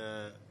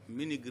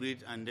mini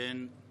grid and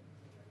then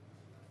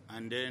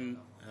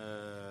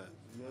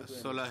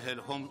solar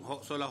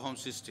home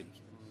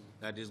systems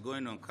that is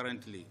going on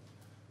currently.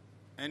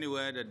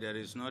 Anywhere that there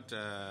is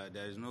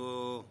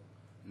no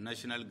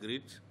national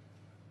grid,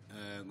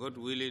 God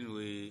willing,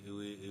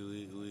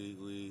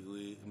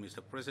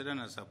 Mr. President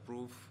has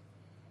approved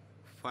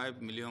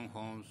 5 million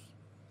homes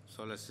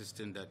solar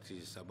system that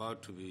is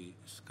about to be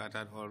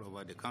scattered all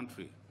over the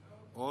country.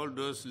 All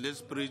those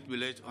less privileged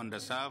village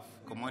underserved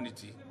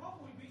community. How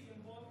will be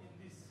involved in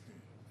this?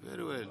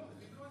 Very well.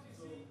 Because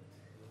you see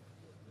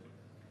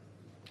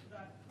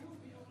that you will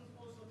be able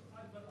also to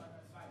add value and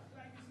advice.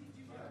 Like you see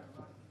GBR,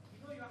 you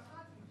know your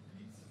heart will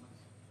bleed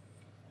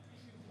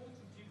if you go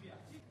to GBR.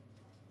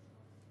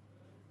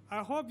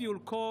 I hope you will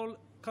call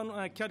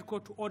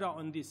KEDCO to order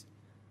on this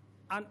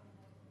and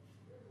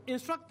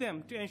instruct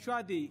them to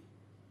ensure they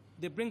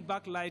bring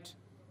back light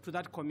to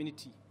that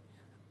community.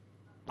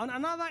 On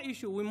another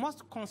issue, we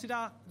must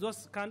consider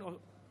those kind of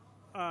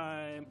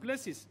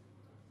places,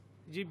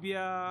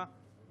 GBR,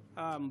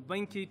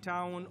 Banki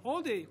Town,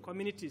 all the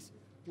communities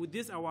with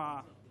this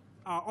our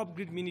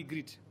upgrade mini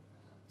grid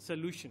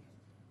solution.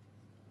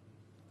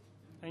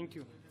 Thank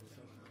you.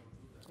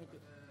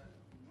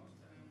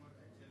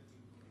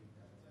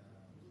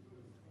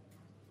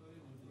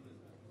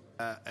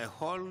 A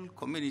whole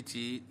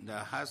community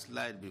that has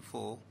light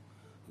before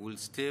will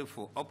stay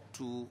for up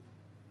to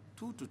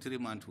 2 to 3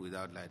 months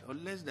without light,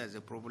 unless there's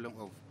a problem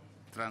of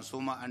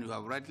transformer, and you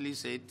have rightly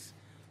said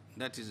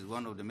that is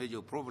one of the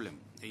major problems.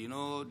 You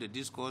know, the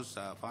discourse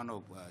are fond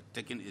of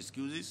taking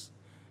excuses.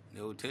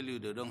 They will tell you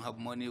they don't have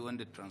money when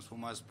the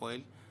transformer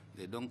spoil.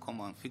 They don't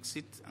come and fix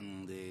it,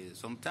 and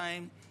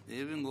sometimes they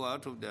even go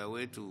out of their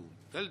way to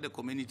tell the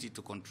community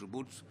to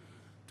contribute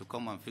to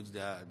come and fix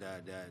their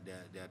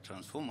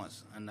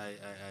transformers. And I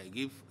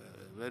give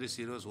a very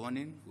serious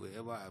warning.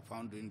 Whoever I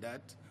found doing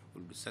that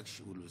will be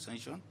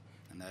sanctioned.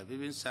 And I've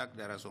even sacked.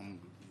 There are some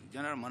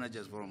general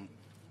managers from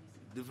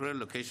different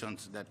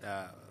locations that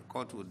are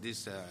caught with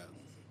this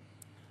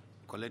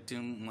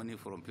collecting money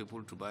from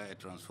people to buy a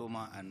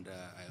transformer, and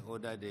I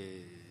ordered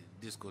the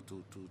DISCO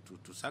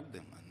to sack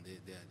them, and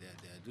they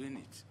are doing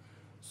it.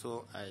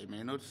 So I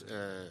may not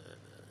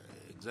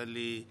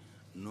exactly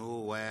know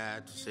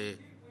where to say.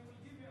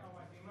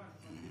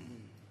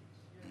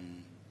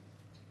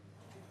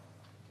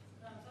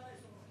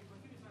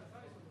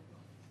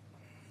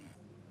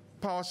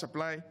 Power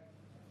supply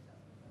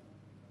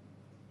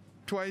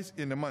twice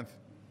in a month.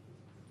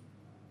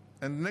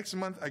 And next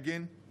month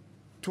again,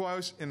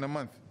 twice in a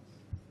month.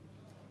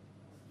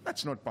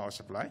 That's not power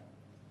supply.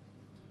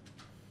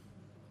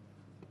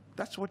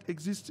 That's what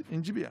exists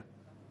in Jibia.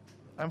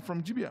 I'm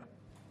from Jibia.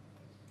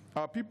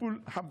 Our people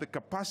have the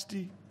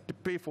capacity to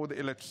pay for the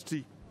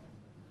electricity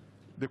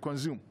they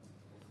consume.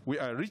 We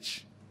are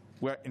rich,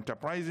 we are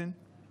enterprising,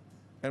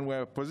 and we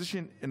are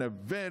positioned in a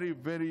very,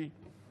 very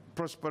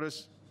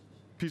prosperous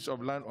piece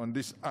of land on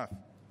this earth.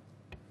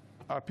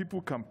 Our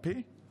people can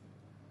pay,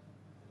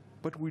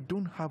 but we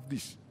don't have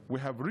this. We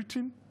have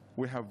written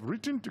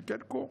to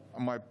KEDCO.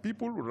 My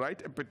people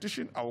write a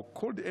petition. I will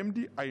call the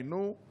MD. I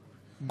know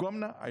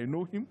Gomna. I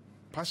know him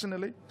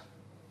personally.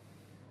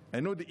 I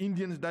know the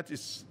Indians, that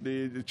is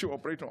the chief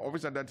operating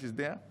officer that is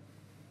there.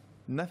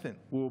 Nothing.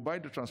 We'll buy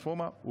the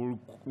transformer.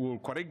 We'll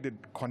correct the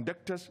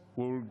conductors.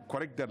 We'll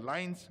correct the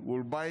lines.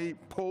 We'll buy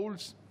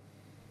poles.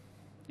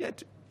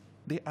 Yet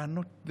they are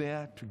not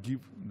there to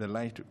give the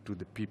light to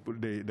the people,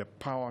 the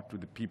power to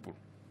the people.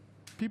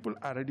 People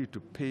are ready to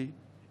pay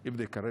if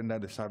they can render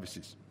the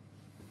services.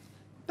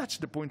 That's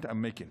the point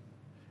I'm making.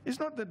 It's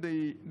not that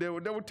they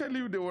will tell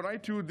you, they will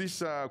write you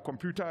this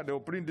computer, they will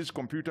print this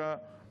computer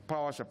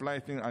power supply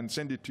thing and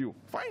send it to you.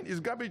 Fine, it's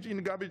garbage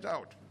in, garbage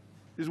out.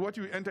 It's what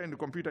you enter in the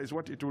computer is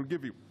what it will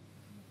give you.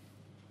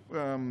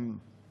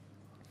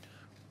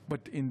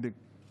 But in the,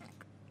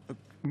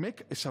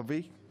 make a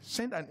survey,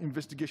 send an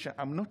investigation.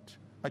 I'm not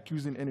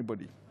accusing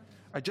anybody.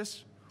 I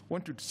just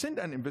want to send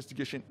an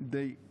investigation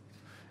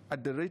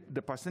at the rate,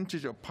 the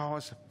percentage of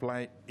power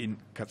supply in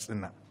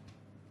Katsina,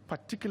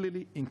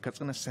 particularly in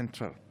Katsina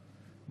Central.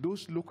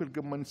 Those local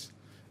governments,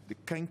 the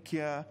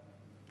Kankia,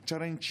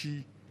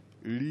 Charanchi,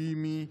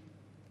 Limi,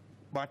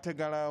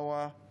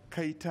 Batagarawa,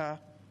 Kaita,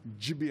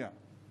 Jibia,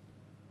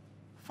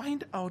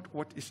 find out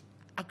what is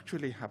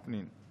actually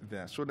happening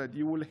there so that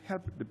you will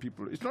help the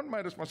people. It's not my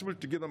responsibility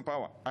to give them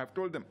power. I've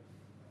told them.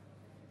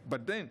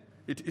 But then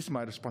it is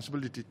my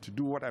responsibility to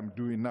do what I'm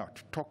doing now,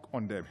 to talk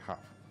on their behalf.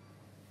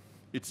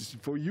 It is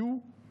for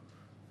you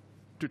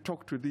to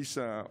talk to these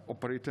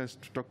operators,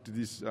 to talk to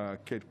these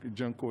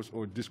Gencos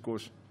or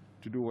Discos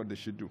to do what they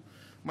should do.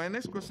 My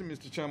next question,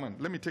 Mr. Chairman,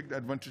 let me take the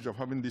advantage of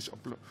having this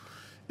upload,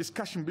 is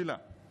Kashimbila.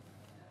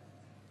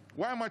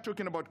 Why am I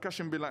talking about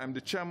Kashimbila? I'm the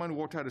chairman,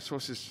 Water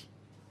Resources.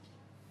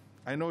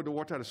 I know the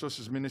Water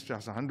Resources Ministry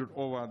has handed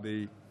over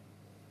the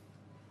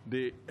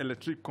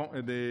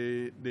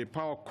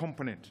power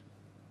component.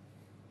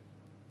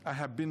 I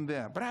have been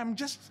there, but I'm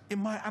just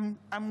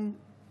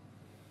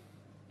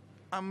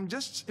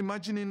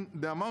imagining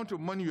the amount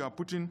of money you are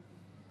putting,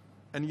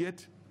 and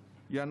yet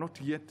you are not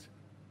yet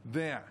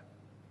there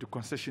to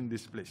concession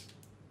this place.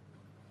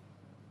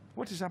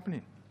 What is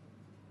happening?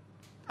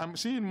 I'm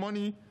seeing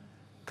money,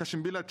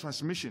 Kashimbila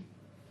transmission.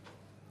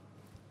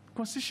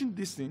 Concession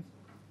this thing,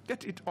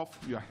 get it off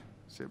your.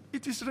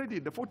 It is ready.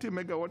 The 40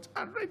 megawatts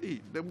are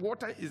ready. The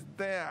water is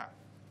there.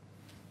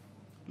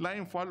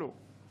 Line follow.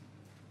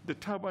 The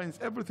turbines,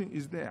 everything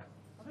is there.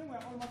 I think we're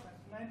almost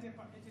at 92%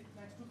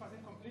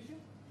 completion.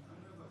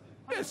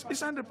 Yes,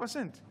 it's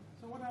 100%.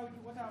 So what are we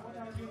doing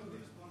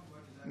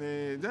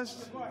with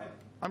this? Go ahead.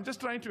 I'm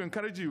just trying to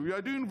encourage you. You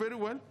are doing very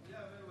well. Yeah,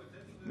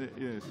 very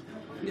well. Yes.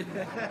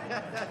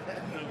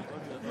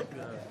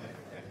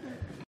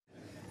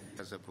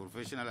 As a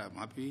professional, I'm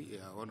happy.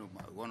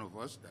 One of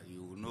us that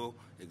you know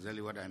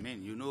exactly what I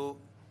mean. You know,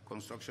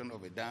 construction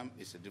of a dam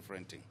is a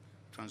different thing.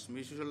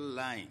 Transmission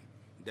line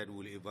that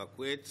will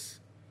evacuate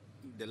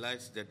the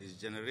light that is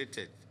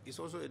generated is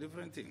also a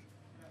different thing.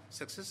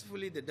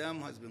 Successfully, the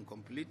dam has been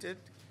completed.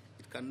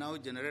 It can now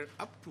generate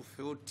up to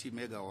 40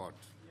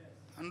 megawatts,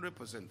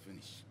 100%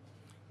 finished.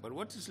 But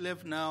what is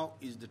left now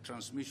is the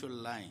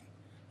transmission line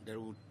that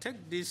will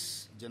take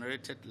this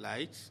generated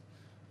light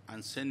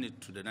and send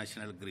it to the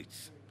national grid.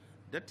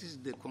 That is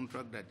the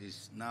contract that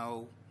is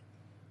now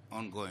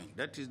ongoing.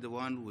 That is the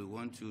one we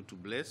want you to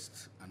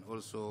bless and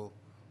also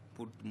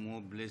put more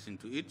bless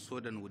into it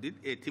so that within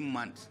 18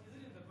 months.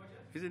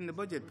 It's in the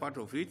budget, part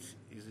of it.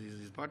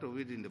 Is part of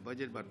it in the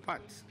budget, but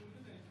part.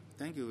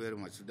 Thank you very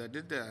much. That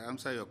did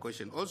answer your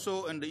question.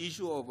 Also, on the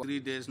issue of 3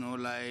 days no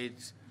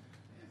light,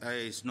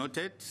 it's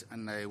noted,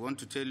 and I want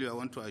to tell you, I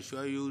want to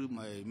assure you,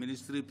 my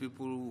ministry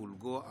people will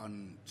go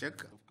and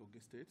check. Of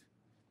Kogi State.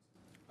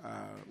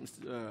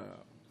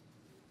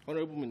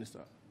 Honorable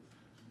Minister,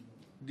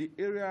 the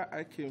area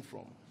I came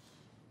from,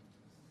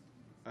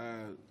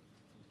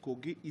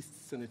 Kogi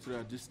East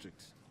Senatorial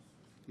District,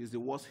 is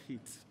the worst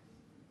hit.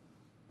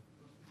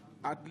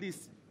 At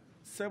least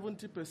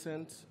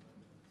 70%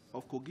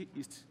 of Kogi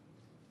East,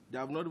 they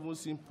have not even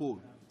seen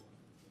pole,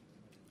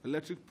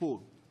 electric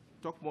pole,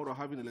 talk more of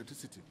having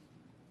electricity,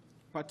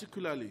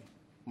 particularly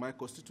my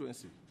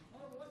constituency.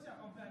 What's your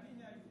complaint?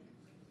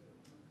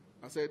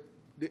 I said,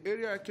 the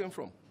area I came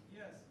from,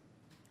 Yes,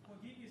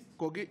 Kogi East.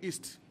 Kogi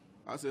East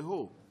as a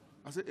whole,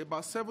 I said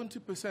about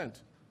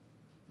 70%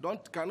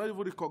 cannot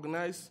even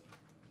recognize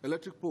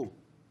electric pole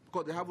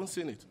because they haven't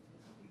seen it.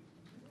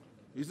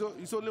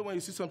 It's only when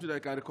you see something that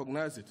you can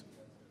recognize it.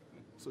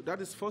 So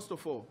that is first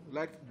of all,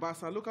 like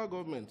Bassa local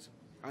government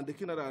and the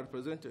Kina that are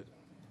represented,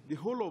 the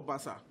whole of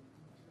Bassa,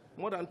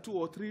 more than 2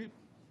 or 3,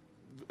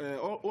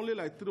 only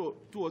like 2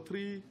 or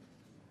 3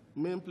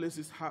 main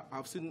places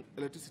have seen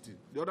electricity.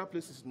 The other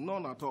places,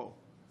 none at all.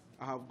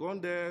 I have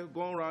gone there,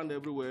 gone around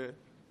everywhere,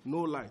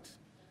 no light.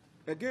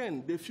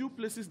 Again, the few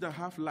places that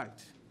have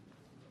light,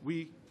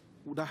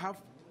 that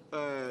have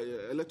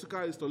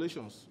electrical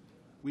installations,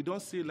 we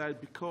don't see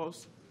light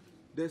because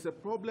there's a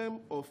problem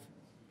of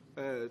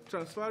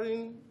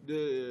transferring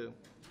the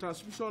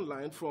transmission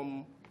line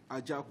from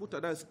Ajakuta,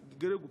 that's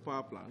Geregu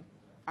Power Plant,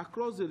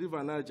 across the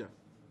River Niger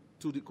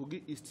to the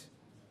Kogi East,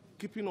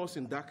 keeping us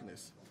in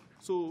darkness.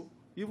 So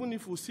even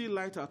if we see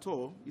light at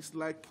all, it's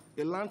like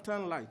a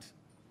lantern light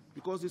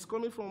because it's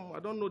coming from, I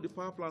don't know, the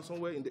power plant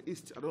somewhere in the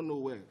east, I don't know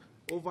where.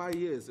 Over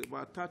years,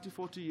 about 30,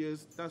 40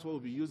 years, that's what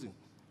we'll be using.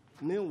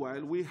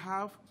 Meanwhile, we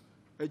have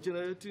a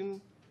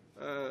generating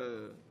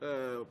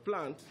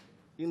plant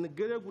in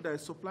Geregu that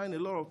is supplying a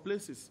lot of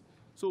places.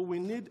 So we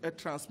need a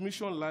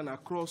transmission line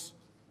across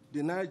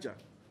the Niger,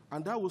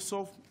 and that will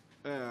solve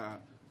a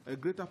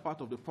greater part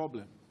of the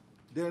problem.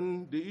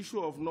 Then the issue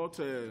of not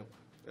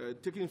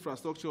taking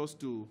infrastructures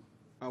to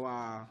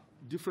our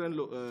different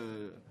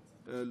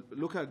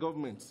local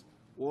governments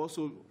will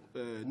also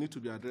need to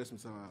be addressed,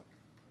 Mr.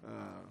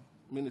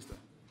 Minister.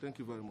 Thank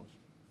you very much.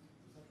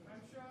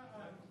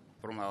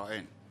 From our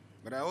end.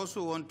 But I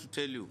also want to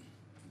tell you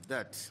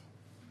that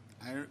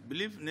I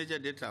believe Niger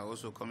Delta are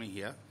also coming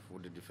here for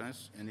the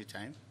defense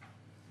anytime.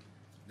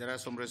 There are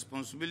some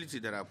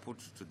responsibilities that are put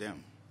to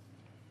them.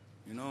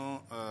 You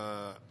know,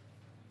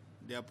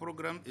 their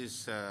program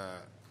is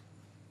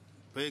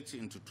baked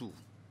into 2.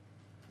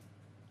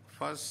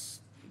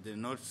 First,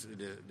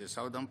 the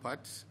southern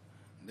part,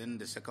 then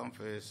the second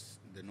phase,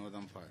 the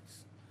northern part.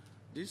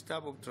 This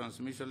type of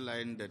transmission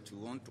line that you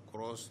want to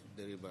cross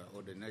the river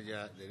or the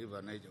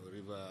river Niger, or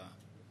river,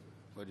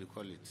 what do you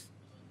call it?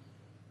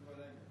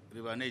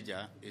 River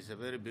Niger is a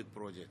very big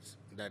project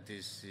that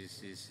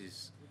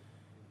is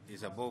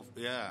above,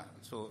 yeah.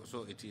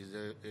 So it is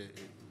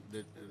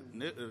the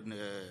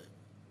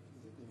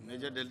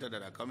Niger Delta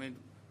that are coming,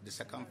 the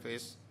second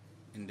phase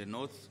in the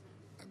north.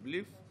 I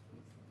believe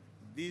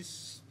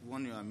this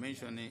one you are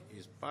mentioning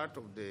is part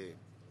of the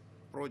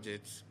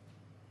projects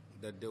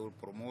that they will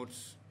promote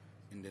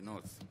in the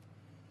north.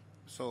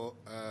 So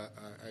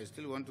I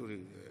still want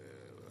to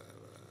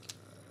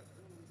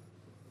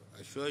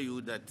assure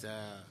you that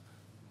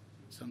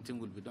something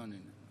will be done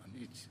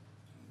on it,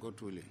 God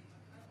willing.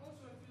 I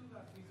also feel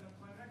that we can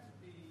connect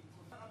the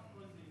across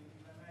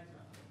the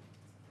Niger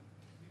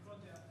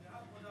because they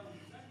have border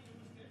with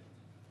Enugu State.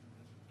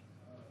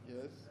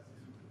 Yes.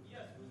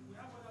 Yes, we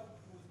have border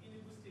with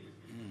Enugu State.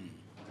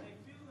 I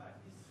feel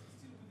that it's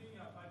still within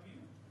your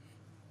purview.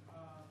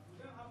 We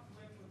don't have to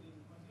wait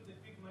until the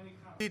big money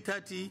comes.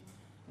 30,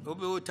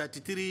 OBO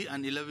 33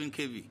 and 11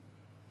 kV.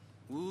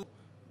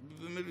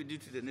 Maybe due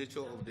to the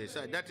nature of the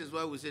site. That is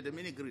why we say the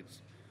mini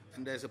grids.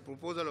 And there's a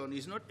proposal on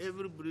it's not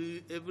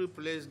every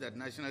place that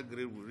National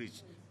Grid will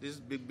reach. These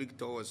big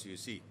towers you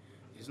see.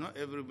 It's not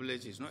every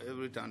village, it's not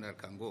every town that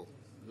can go.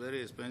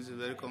 Very expensive,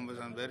 very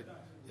cumbersome,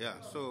 yeah.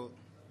 So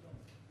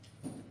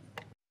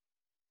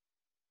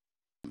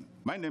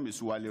my name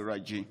is Wali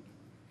Raji.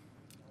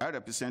 I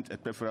represent a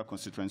peripheral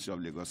constituency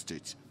of Lagos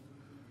State.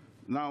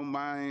 Now,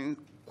 my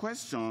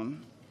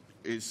question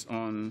is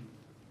on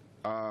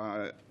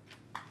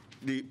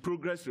the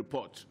progress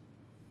report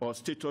or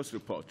status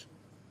report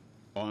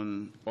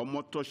on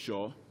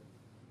Omotosho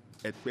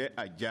Ekpe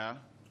Aja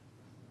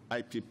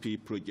IPP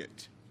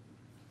project.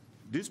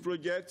 This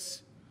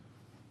project,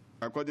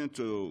 according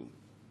to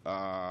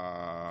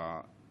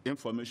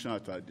information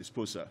at our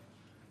disposal,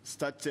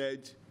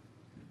 started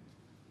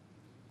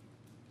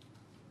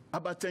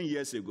about 10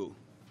 years ago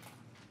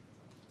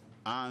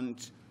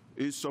and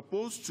is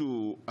supposed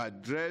to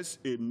address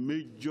a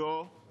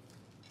major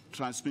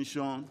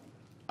transmission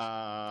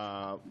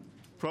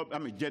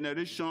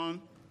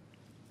generation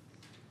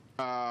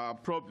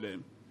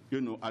problem,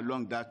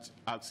 along that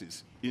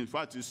axis. In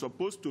fact, it's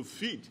supposed to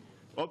feed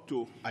up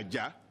to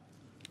Aja,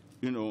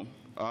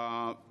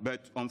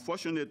 But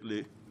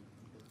unfortunately,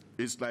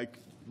 it's like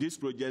this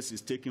project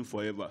is taking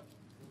forever.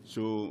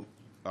 So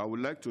I would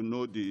like to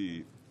know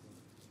the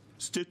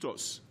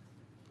status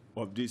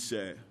of this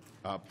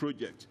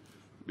project,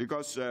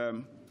 because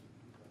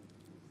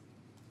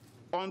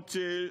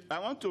until I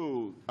want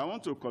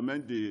to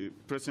commend the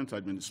present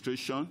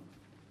administration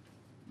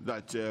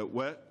that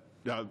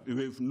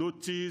we've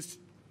noticed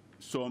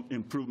some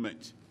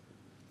improvement.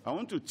 I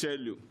want to tell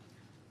you,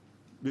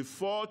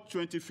 before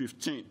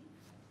 2015,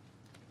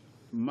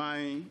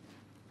 my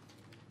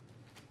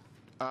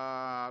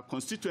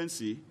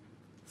constituency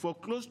for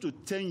close to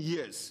 10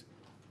 years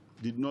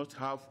did not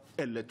have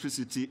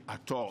electricity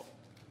at all.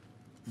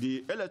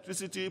 The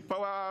electricity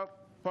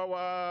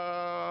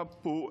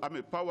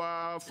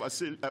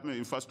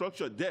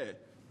infrastructure there,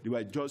 they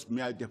were just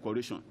mere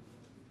decoration,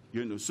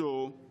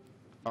 So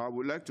I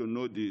would like to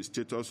know the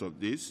status of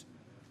this,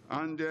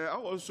 and I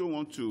also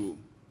want to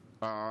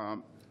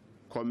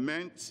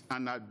comment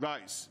and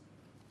advise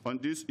on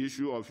this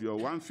issue of your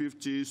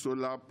 150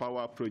 solar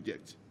power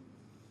project.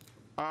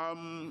 I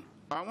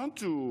want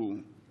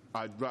to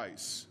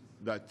advise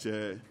that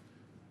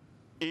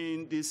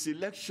in the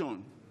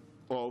selection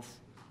of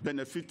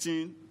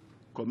benefiting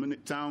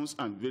towns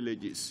and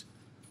villages,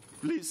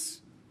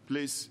 please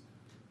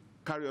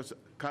carry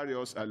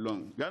us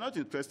along. We are not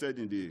interested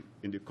in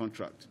the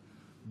contract,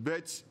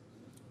 but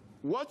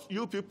what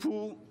you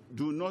people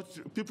do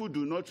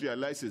not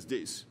realize is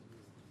this: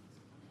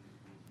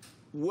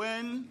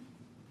 when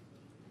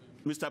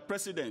Mr.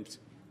 President,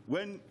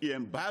 when he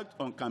embarked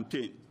on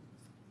campaign,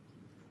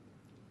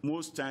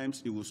 most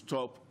times he will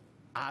stop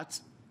at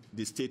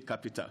the state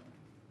capital.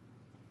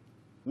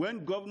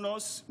 When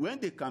governors, when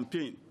they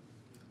campaign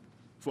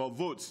for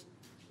votes,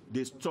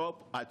 they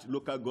stop at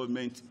local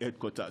government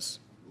headquarters.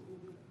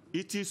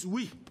 It is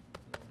we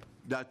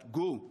that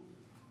go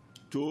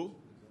to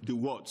the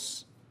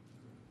wards.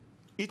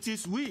 It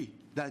is we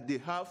that they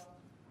have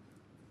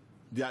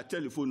their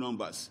telephone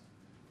numbers.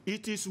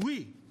 It is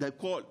we that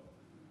call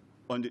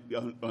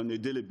on a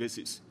daily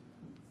basis.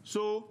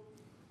 So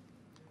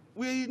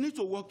we need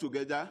to work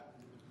together,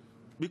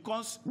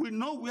 because we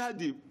know where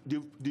the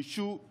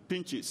shoe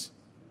pinches,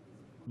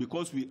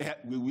 because we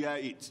wear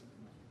it,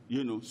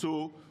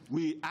 So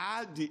we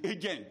are the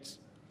agent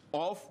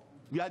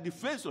we are the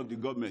face of the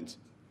government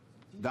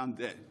down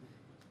there.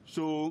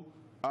 So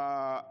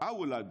I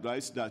will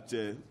advise that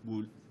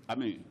we'll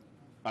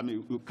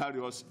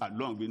carry us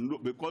along,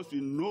 because we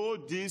know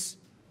these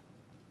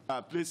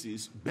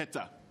places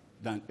better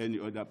than any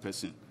other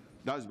person.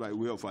 That's by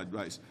way of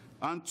advice.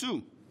 And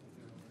two,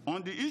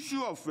 on the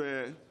issue of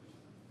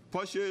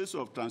purchase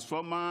of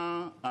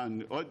transformer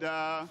and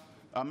other,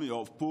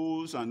 of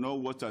poles and all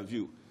what have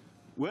you,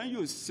 when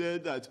you say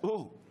that,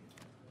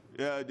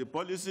 the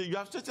policy, you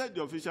have stated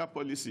the official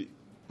policy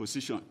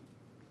position,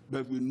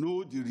 but we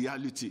know the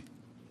reality,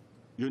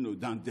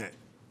 down there.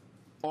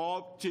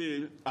 Up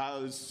till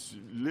as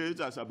late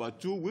as about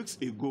 2 weeks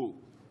ago,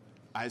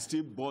 I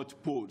still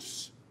bought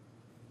poles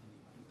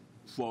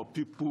for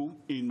people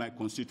in my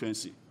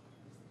constituency.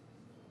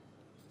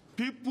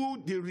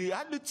 The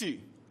reality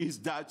is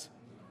that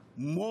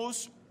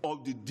most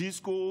of the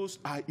discos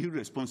are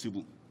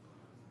irresponsible.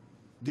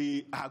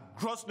 They are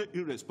grossly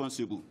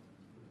irresponsible.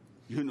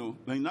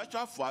 In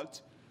actual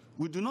fact,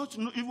 we do not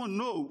even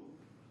know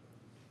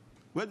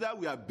whether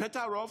we are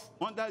better off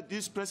under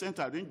this present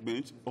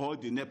arrangement or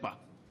the NEPA,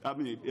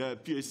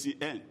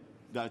 PSCN,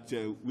 that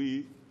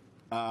we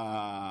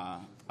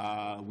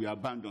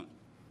abandoned.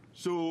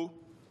 So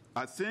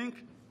I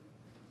think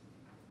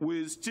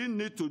we still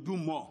need to do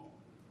more.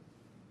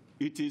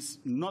 It is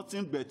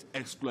nothing but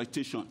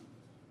exploitation,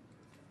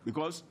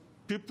 because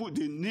people,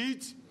 they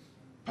need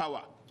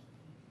power.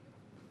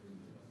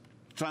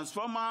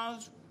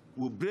 Transformers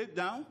will break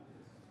down,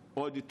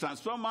 or the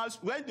transformers,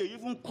 when they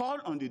even call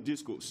on the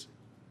discos,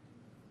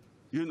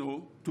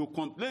 to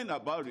complain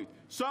about it,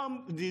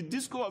 the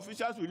disco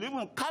officials will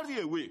even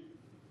carry away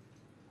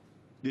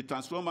the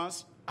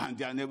transformers, and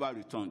they are never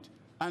returned.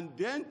 And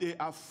then they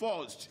are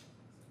forced.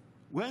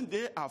 When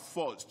they are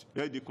forced,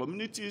 the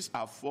communities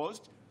are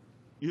forced,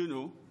 they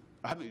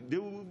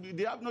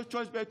have no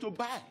choice but to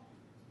buy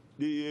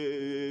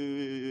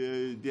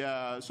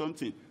their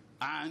something.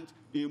 And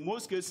in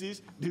most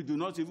cases, they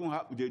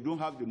don't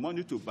have the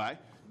money to buy.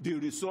 They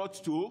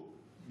resort to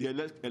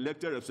the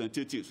elected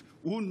representatives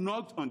who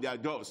knocked on their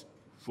doors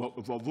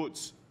for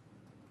votes.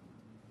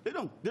 They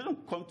don't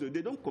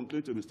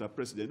complain to Mr.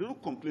 President. They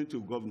don't complain to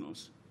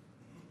governors.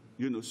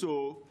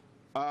 So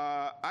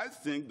I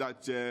think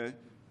that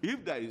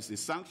if there is a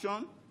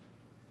sanction,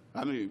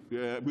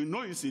 we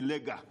know it's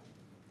illegal.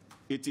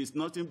 It is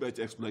nothing but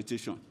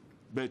exploitation.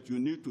 But you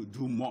need to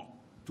do more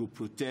to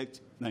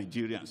protect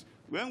Nigerians.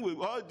 When with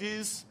all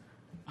this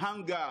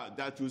hunger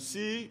that you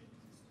see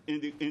in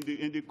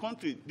the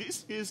country,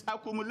 this is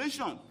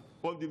accumulation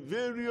of the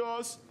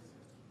various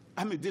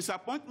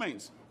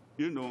disappointments,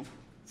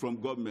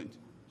 from government.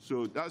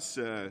 So that's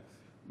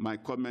my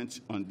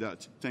comment on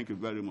that. Thank you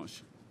very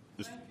much.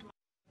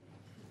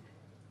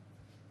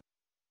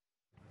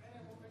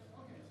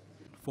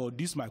 for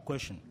this my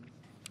question.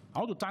 I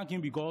want to thank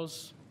him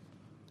because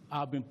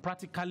I've been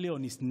practically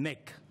on his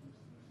neck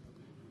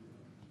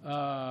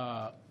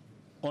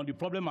on the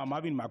problem I'm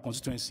having in my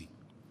constituency.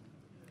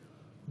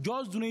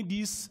 Just during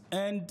this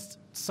End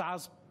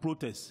SARS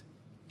protest,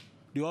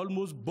 they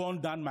almost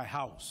burned down my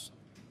house.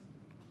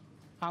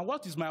 And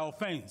what is my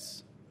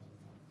offense?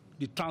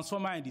 The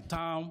transformer in the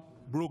town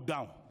broke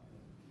down.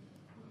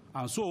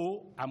 And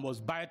so I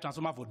must buy a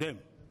transformer for them.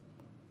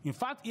 In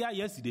fact, here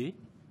yesterday,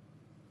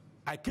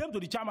 I came to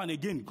the chairman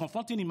again,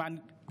 confronting him,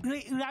 and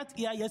right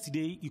here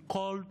yesterday, he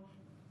called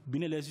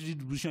Benin Electricity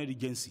Distribution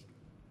Agency.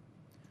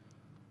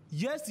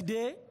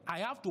 Yesterday, I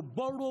have to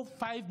borrow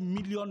 5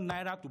 million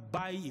naira to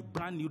buy a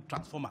brand new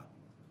transformer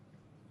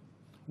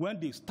when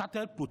they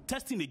started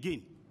protesting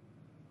again.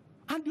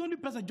 And the only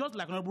person, just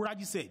like Honorable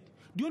Raji said,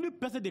 the only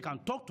person they can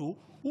talk to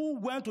who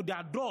went to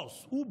their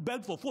doors, who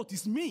begged for vote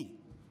is me.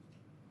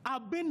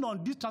 I've been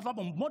on this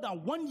transformer for more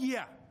than 1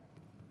 year.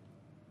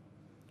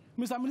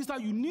 Mr. Minister,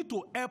 you need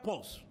to help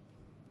us.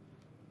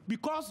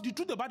 Because the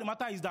truth about the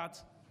matter is that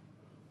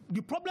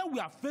the problem we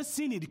are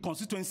facing in the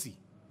constituency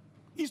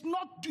is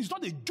not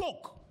a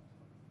joke.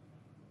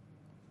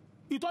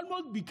 It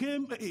almost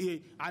became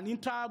an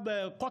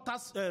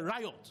inter-quarters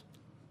riot.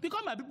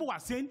 Because my people were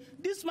saying,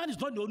 this man is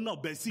not the owner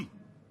of Bessie.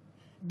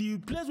 The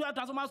place where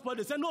transformers spoiled,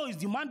 they say, no, it's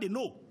the man they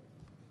know.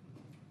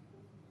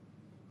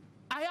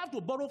 I have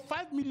to borrow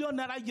 5 million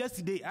naira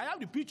yesterday. I have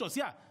the pictures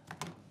here.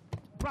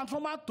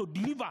 Transformer to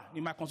deliver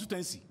in my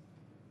constituency.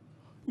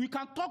 We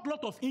can talk a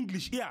lot of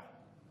English here,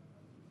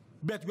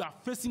 but we are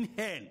facing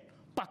hell,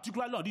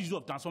 particularly on the issue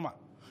of transformer.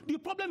 The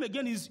problem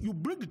again is you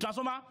bring the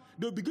transformer,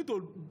 they'll begin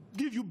to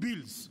give you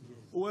bills.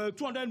 Well,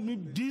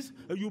 200 this,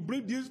 you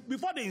bring this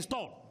before they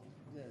install.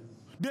 Yes.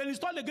 They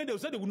install again, they will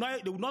say they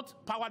will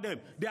not power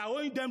them. They are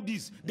owing them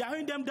this, they are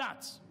owing them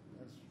that.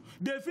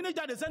 They finish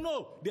that, they say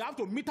no, they have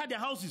to meter their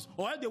houses,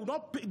 or else they will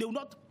not pay, they will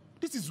not.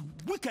 This is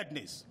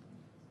wickedness.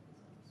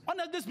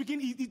 Honestly speaking,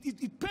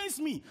 it pains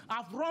me.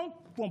 I've run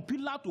from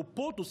pillar to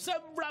pole to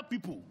several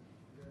people.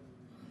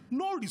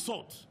 No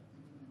result.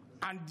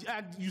 And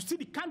you see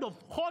the kind of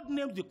hard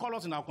names they call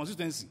us in our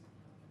constituency.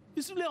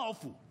 It's really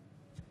awful.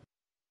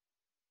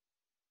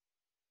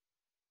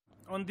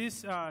 On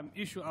this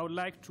issue, I would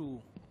like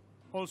to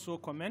also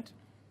comment.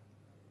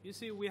 You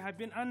see, we have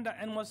been under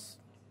enormous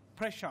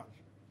pressure.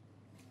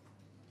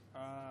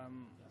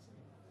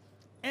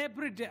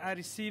 Every day I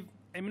receive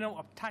a minimum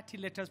of 30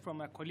 letters from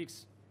my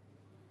colleagues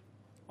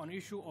on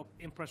issue of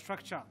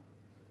infrastructure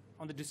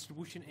on the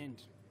distribution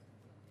end.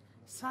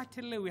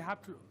 Certainly we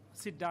have to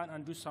sit down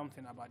and do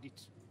something about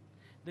it.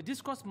 The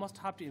discourse must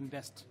have to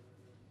invest.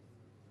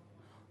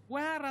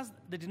 Whereas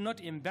they did not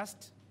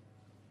invest,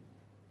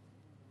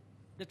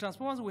 the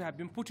transformers we have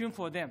been putting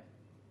for them,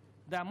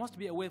 there must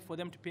be a way for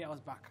them to pay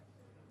us back.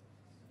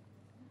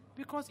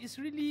 Because it's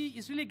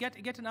really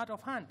getting out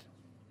of hand.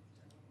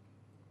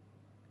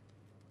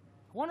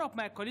 One of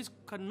my colleagues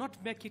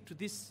cannot make it to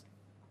this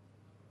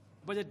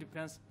budget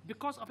defense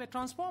because of a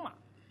transformer.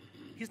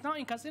 He's now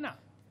in Katsina.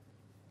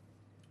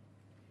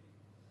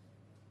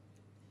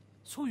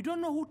 So we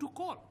don't know who to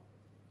call.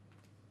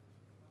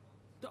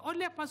 The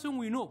only person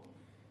we know,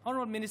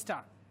 Honorable Minister,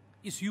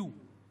 is you.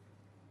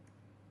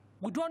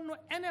 We don't know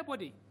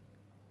anybody.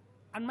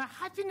 And my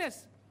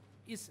happiness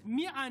is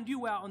me and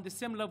you are on the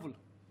same level.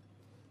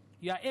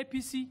 You are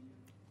APC,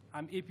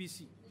 I'm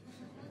APC.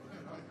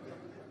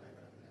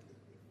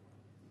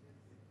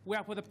 We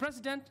are for the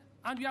president,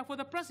 and we are for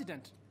the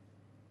president.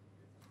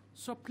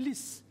 So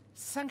please,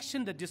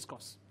 sanction the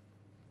discourse.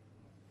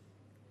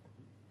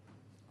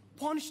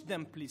 Punish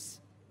them, please.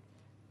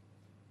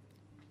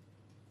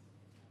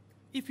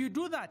 If you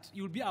do that,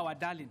 you'll be our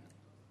darling.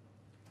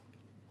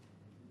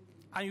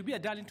 And you'll be a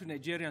darling to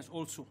Nigerians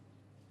also.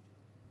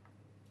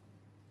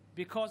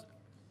 Because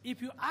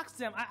if you ask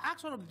them, I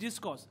asked one of the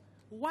discourse,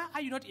 why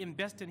are you not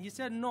investing? He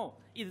said, no,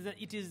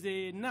 it is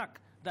the NAC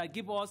that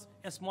give us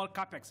a small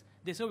capex.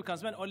 They say we can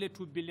spend only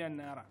 2 billion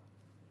naira.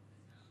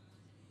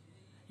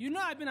 You know,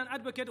 I've been an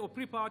advocate of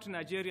pre-power to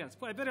Nigerians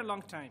for a very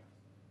long time.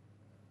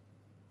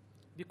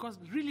 Because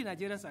really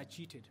Nigerians are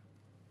cheated.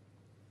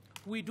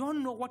 We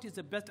don't know what is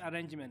the best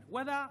arrangement.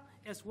 Whether,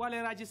 as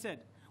Wale Raji said,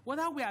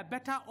 whether we are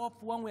better off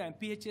when we are in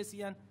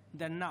PHSEN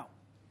than now.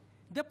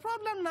 The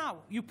problem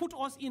now, you put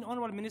us in,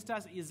 honorable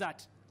ministers, is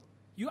that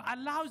you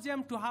allow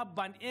them to have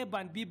band A,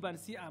 band B, band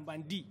C, and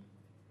band D.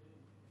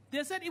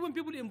 They said even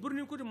people in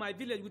Burunkudu, my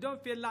village, we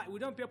don't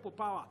pay for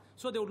power,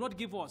 so they will not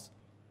give us.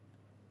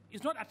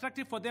 It's not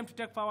attractive for them to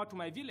take power to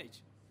my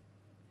village.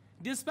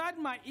 Despite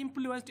my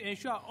influence to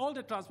ensure all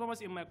the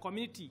transformers in my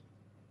community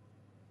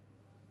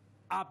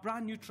are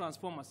brand new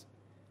transformers,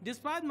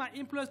 despite my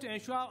influence to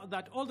ensure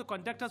that all the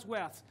conductors'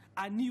 wires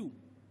are new,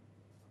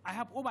 I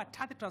have over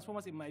 30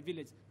 transformers in my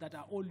village that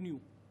are all new,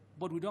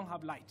 but we don't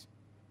have light.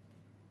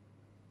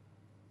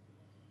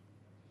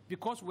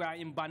 Because we are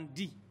in band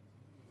D.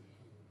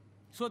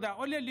 So they're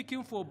only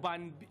looking for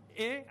band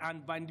A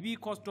and band B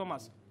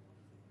customers.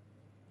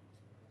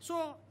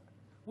 So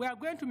we are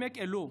going to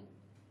make a law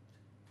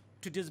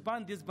to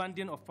disband this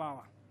banding of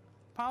power.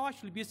 Power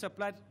should be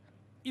supplied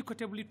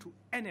equitably to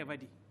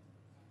anybody.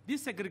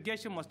 This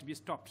segregation must be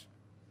stopped.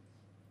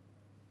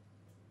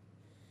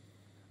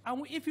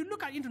 And if you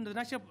look at into the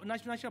national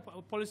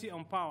policy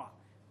on power,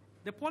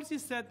 the policy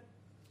said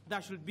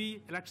there should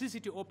be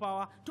electricity or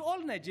power to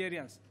all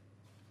Nigerians.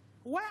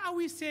 Why are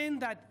we saying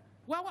that?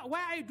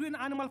 Why are you doing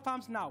animal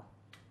farms now?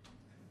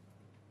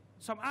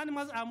 Some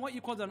animals are more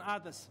equal than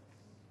others.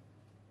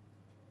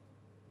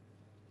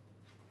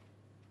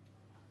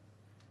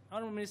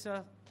 Honourable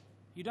Minister,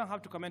 you don't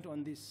have to comment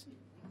on this.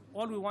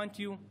 All we want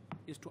you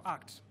is to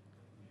act.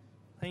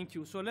 Thank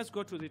you. So let's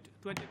go to the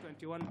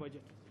 2021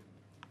 budget.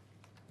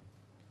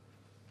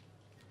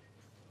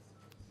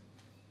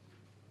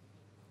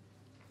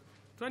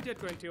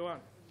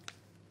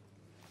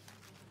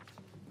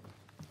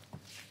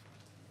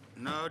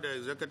 Now the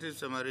executive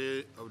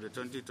summary of the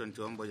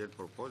 2021 budget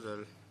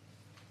proposal.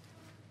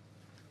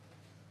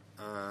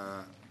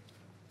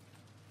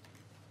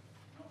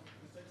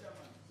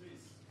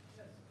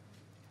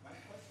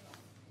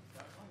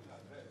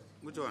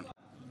 Which one?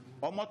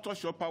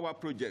 Omotosho Power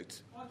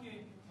Project.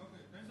 Okay.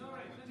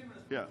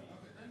 Yeah.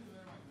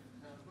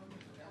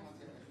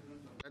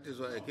 That is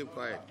why I keep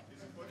quiet.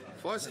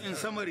 First, in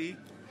summary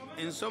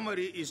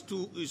is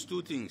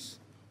two things.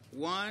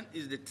 One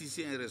is the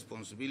TCN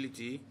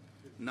responsibility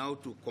now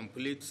to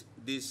complete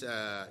this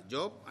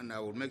job, and I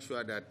will make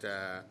sure that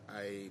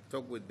I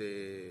talk with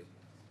the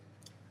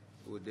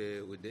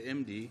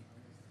MD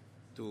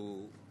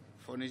to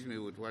furnish me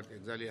with what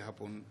exactly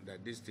happened,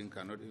 that this thing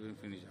cannot even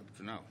finish up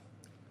to now.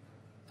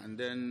 And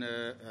then,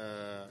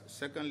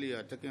 secondly, you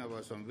are talking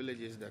about some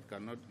villages that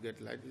cannot get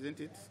light, isn't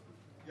it?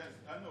 Yes,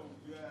 I know.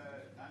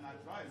 An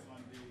advice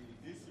on the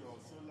issue of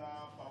solar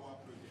power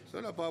project.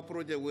 Solar power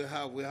project we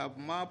have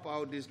mapped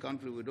out this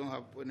country. We don't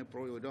have any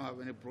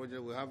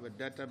project. We have a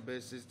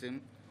database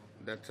system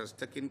that has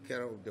taken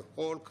care of the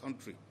whole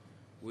country.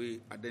 We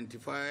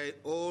identify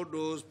all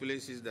those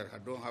places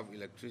that don't have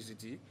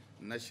electricity,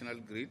 national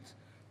grid,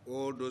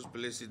 all those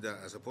places that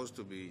are supposed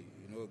to be,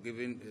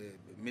 given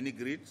mini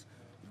grids,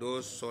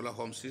 those solar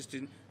home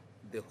systems.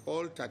 The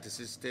whole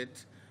 36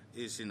 states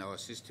is in our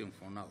system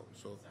for now.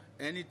 So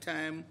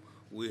anytime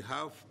we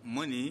have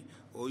money,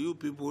 or you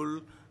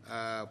people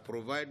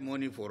provide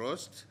money for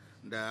us,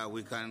 that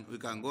we can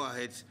go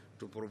ahead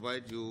to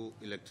provide you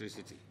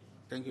electricity.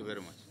 Thank you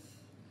very much.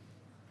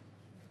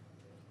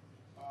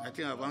 I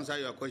think I've answered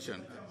your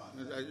question.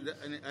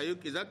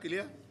 Is that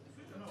clear?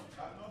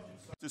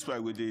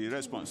 Satisfied with the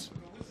response?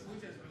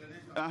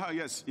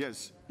 Yes.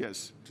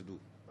 To do.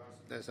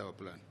 That's our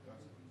plan.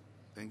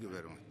 Thank you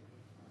very much.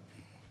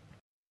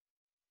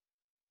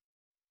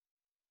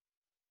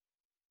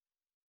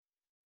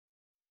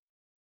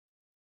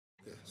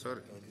 Okay,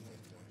 sorry.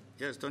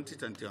 Yes,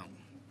 2021.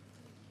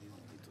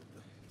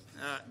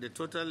 The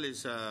total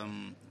is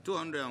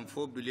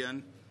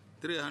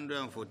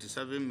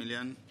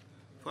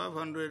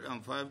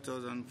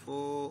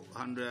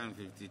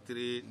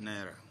 204,347,505,453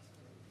 naira.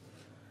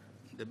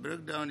 The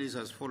breakdown is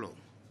as follows.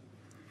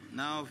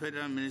 Now,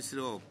 Federal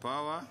Ministry of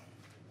Power,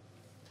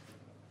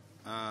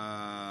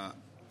 Federal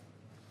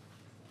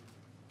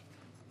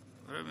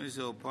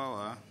Ministry of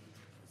Power,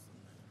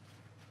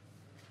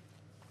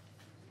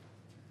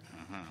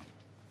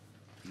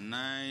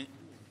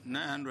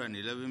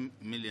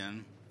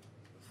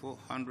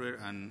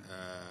 911,425,000.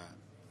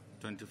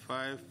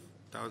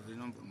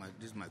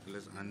 This is my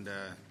class, and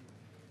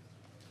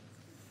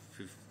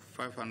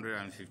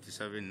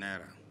 557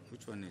 naira.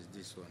 Which one is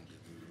this one?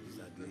 These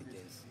are the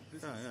agencies.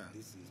 Yeah.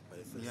 This is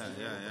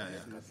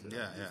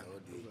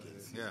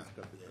Yeah.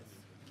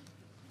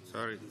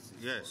 Sorry.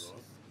 Yes.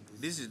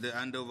 This is the,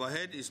 and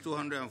overhead is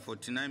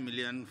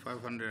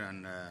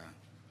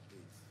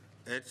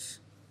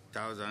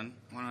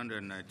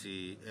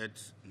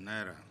 249,508,198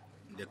 naira.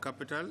 The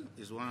capital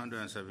is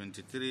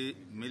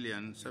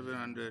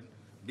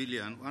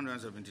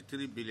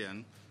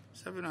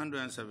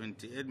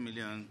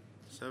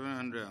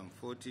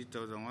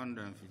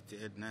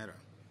naira.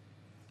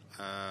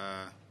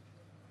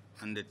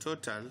 And the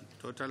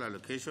total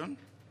allocation,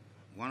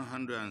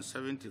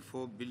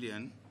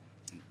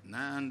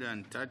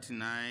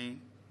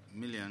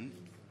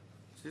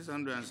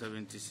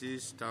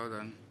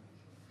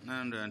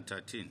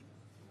 174,939,676,913.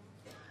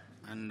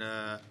 And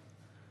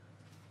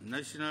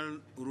National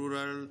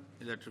Rural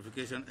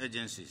Electrification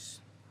Agencies,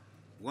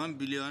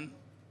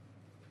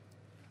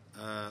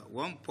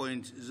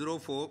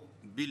 1.04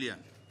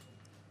 billion.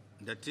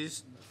 That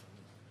is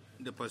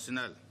the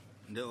personnel.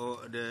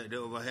 The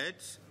overhead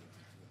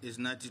is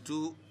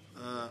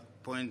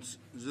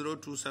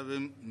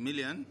 92.027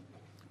 million.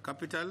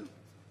 Capital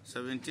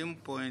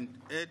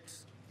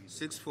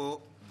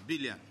 17.864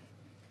 billion.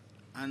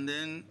 And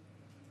then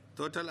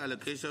total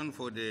allocation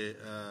for the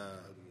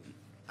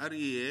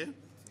REA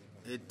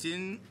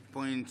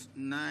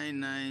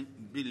 18.99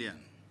 billion.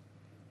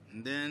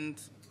 And then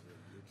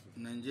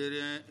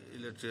Nigeria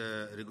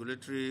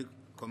Regulatory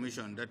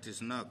Commission, that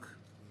is NOC,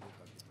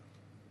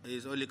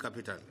 is only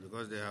capital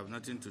because they have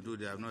nothing to do.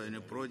 They have not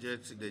any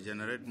projects. They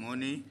generate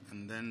money,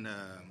 and then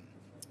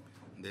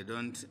they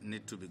don't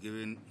need to be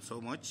given so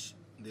much.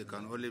 they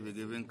can only be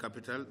given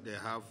capital. They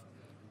have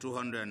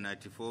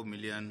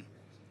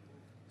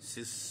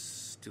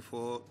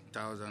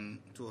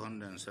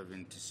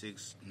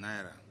 294,064,276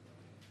 naira.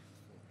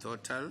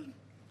 Total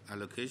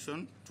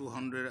allocation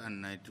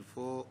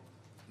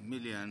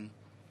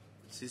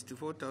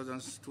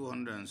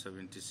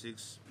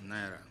 294,064,276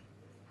 naira.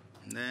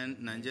 Then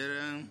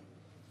Nigerian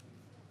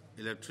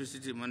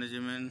Electricity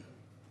Management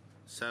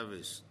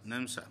Service,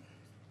 NEMSA,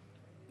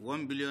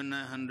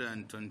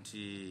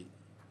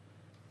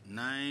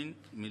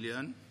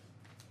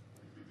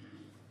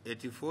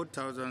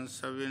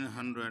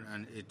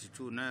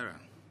 1,929,084,782 naira.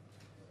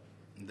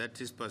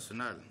 That is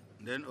personnel.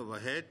 Then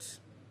overhead,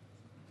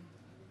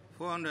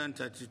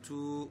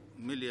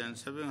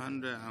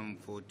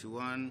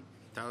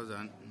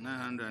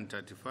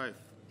 432,741,935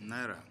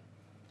 naira.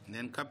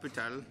 Then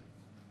capital,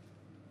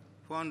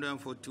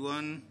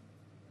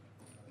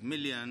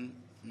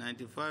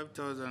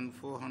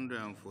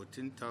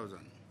 441,095,414,000.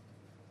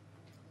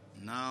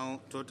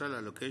 Now total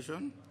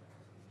allocation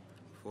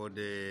for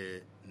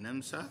the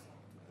NEMSA,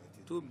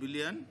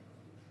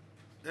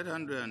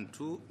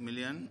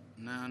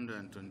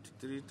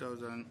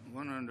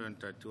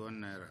 2,802,923,131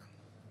 naira.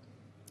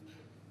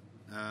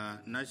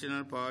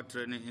 National Power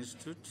Training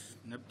Institute,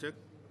 NEPTEC,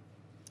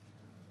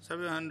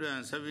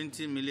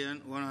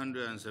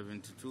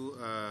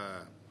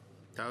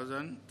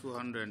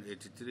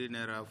 770,172,283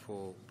 naira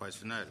for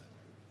personnel.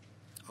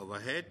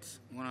 Overhead,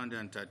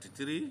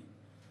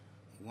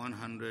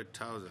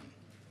 133,100,000.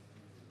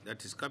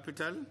 That is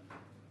capital,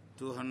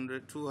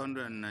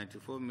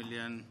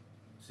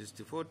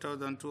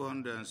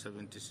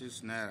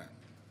 294,064,276 naira.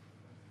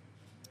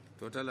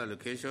 Total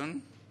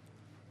allocation,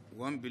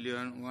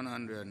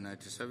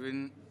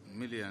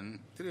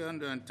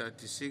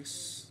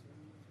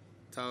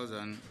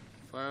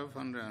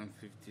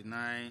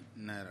 1,197,336,559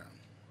 naira.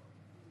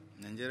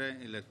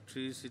 Nigerian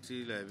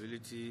Electricity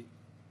Liability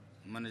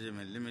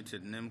Management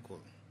Limited, NEMCO.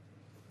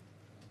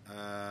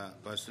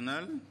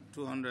 Personnel,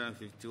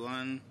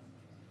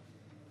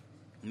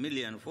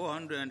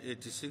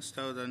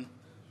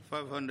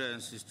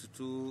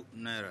 251,486,562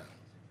 naira.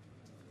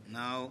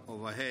 Now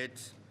overhead,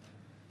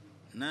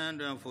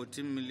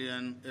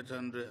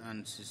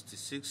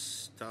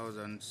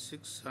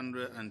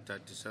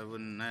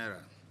 914,866,637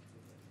 naira.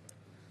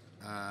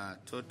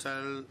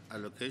 Total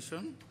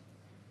allocation,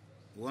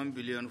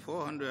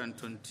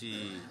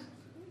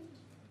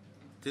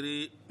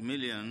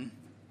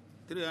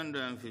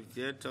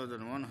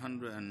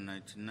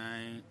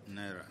 1,423,358,199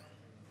 naira.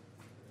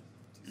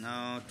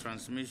 Now,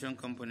 Transmission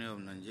Company of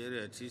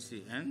Nigeria,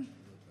 TCN,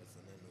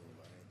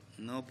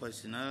 no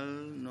personnel,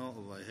 no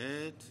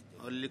overhead,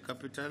 only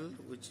capital,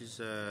 which is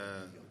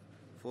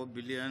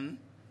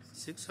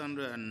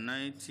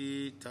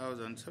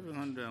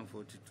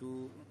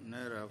 4,690,742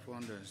 naira,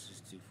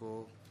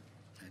 464,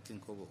 I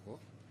think, over.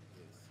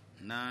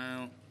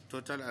 Now,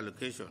 total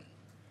allocation,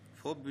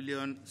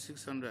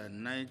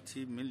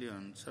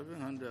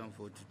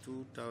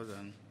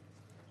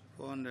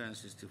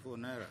 4,690,742,464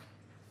 naira.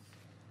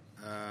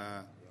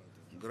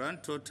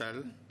 Grand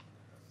total,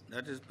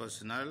 that is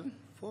personnel,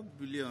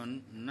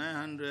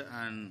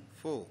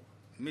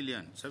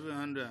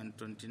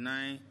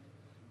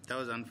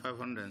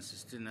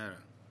 4,904,729,560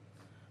 naira.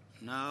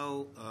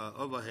 Now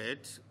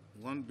overhead,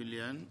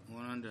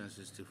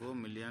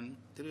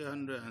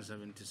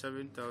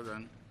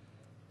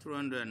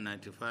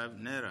 1,164,377,295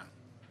 naira.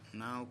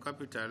 Now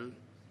capital,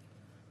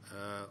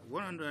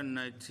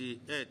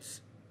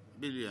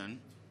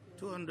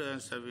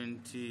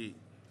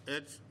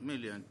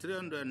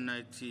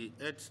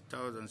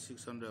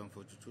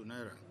 198,398,642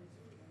 naira.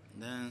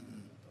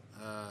 Then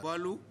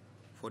value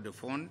for the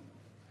fund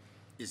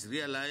is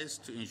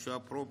realized to ensure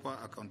proper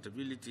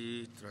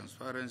accountability,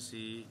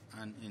 transparency,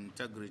 and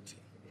integrity.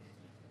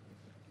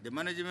 The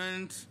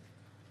management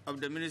of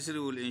the ministry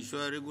will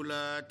ensure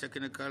regular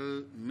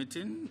technical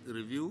meeting,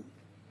 review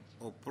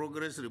of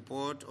progress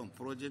report on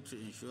project to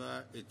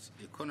ensure its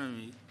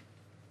economy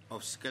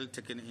of scale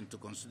taken into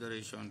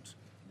consideration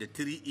the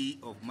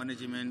 3E of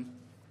management: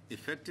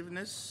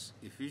 effectiveness,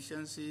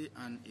 efficiency,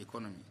 and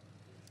economy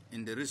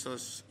in the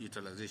resource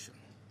utilization.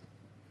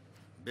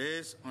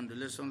 Based on the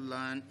lesson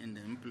learned in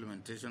the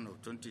implementation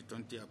of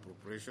 2020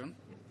 appropriation,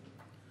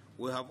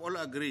 we have all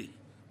agreed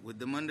with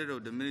the mandate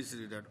of the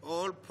ministry that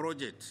all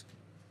projects,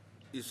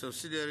 its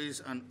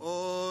subsidiaries, and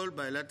all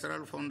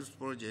bilateral funds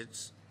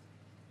projects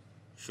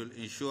should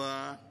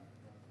ensure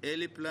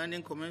early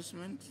planning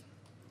commencement,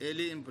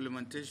 early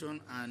implementation,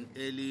 and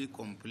early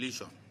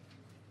completion.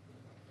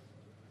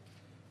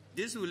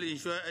 This will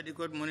ensure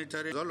adequate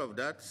monitoring. All of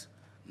that,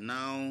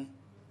 now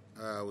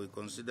we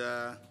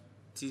consider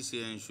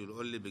TCN should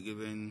only be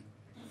given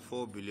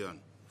 4 billion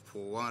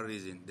for one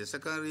reason. The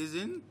second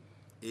reason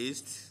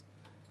is,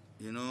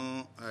 you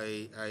know,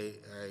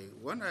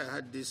 when I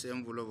had this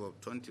envelope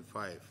of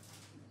 25,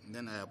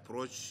 then I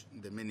approached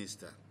the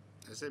minister.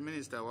 I said,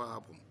 Minister, what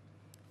happened?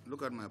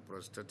 Look at my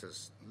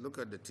prostatus. Look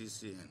at the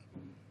TCN,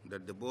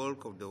 that the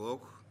bulk of the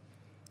work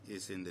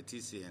is in the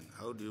TCN.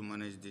 How do you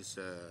manage this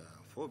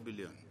 4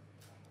 billion?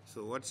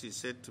 So what she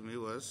said to me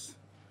was,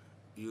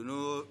 you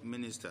know,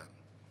 Minister,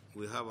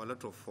 we have a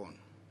lot of fund.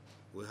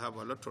 We have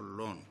a lot of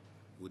loan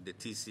with the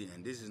TC,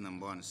 and this is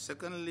number one.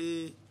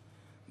 Secondly,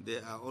 they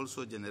are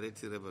also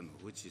generating revenue,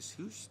 which is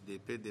huge. They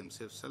pay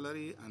themselves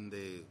salary, and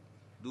they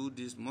do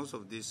this, most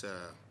of this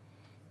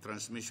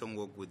transmission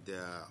work with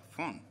their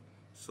fund.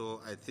 So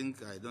I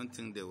don't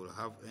think they will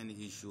have any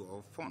issue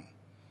of fund.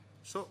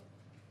 So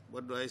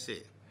what do I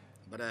say?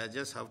 But I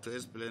just have to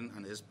explain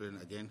and explain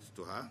again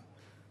to her.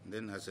 And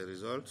then as a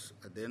result,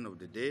 at the end of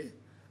the day,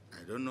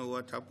 I don't know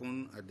what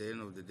happened at the end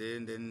of the day,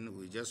 and then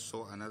we just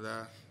saw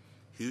another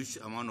huge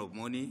amount of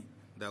money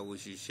that we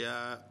should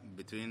share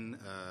between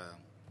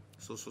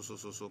so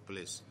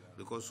place,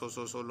 because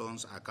so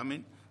loans are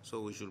coming,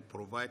 so we should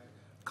provide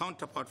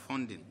counterpart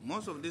funding.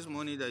 Most of this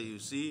money that you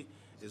see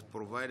is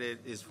provided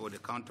is for the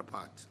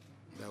counterpart,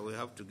 that we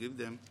have to give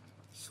them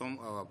some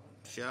of our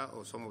share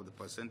or some of the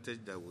percentage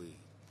that we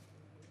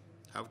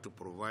have to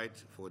provide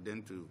for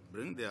them to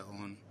bring their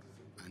own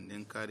and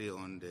then carry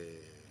on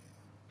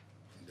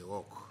the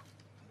work.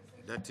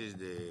 That is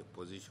the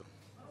position.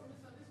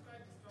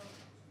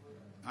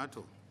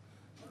 Ato.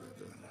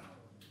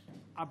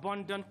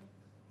 Abundant,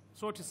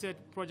 so to say,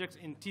 projects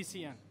in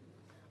TCN.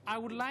 I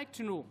would like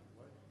to know,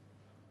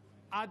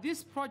 are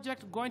these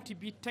projects going to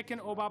be taken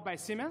over by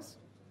Siemens?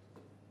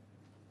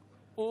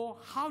 Or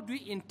how do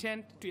we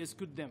intend to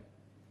execute them?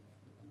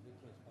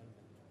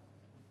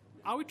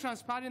 Are we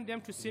transferring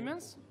them to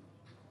Siemens?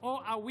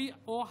 Or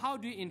how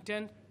do you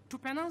intend to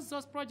finance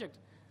those projects?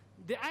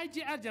 The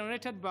IGR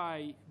generated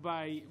by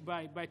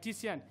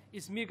TCN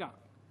is meager.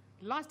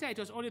 Last year it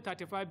was only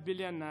 35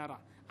 billion naira.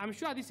 I'm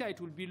sure this year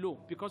it will be low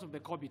because of the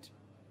COVID.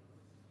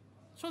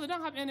 So they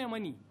don't have any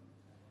money.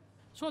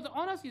 So the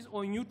onus is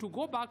on you to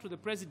go back to the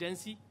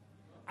presidency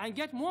and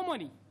get more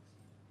money.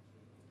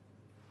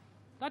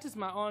 That is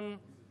my own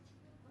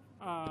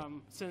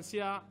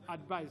sincere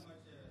advice.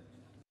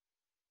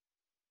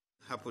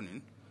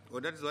 Happening, or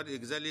that is what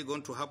exactly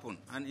going to happen.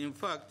 And in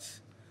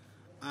fact,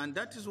 and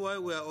that is why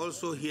we are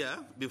also here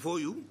before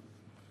you,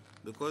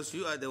 because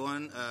you are the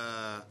one,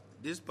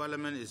 this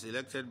parliament is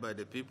elected by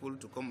the people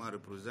to come and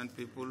represent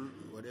people.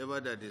 Whatever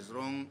that is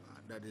wrong,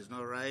 that is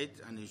not right,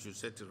 and you should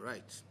set it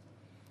right.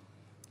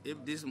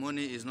 If this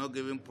money is not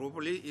given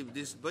properly, if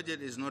this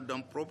budget is not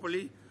done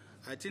properly,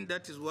 I think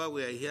that is why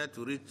we are here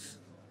to reach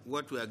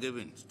what we are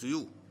giving to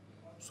you,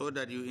 so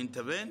that you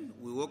intervene,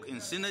 we work in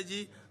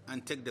synergy,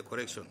 and take the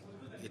correction.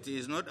 It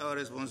is not our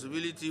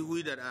responsibility,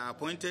 we that are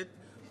appointed.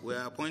 We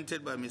are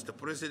appointed by Mr.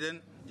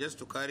 President just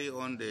to carry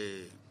on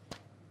the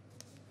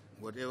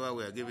whatever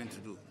we are given to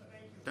do.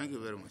 Thank you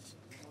very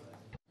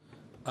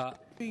much.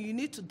 You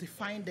need to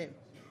define them.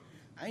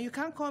 And you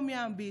can't come here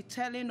and be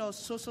telling us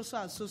so,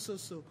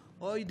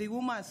 or the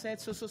woman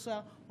said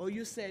so, or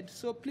you said.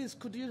 So please,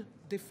 could you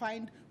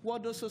define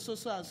what those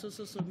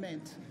so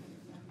meant?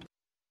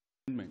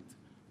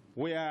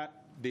 Where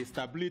the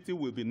stability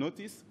will be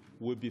noticed,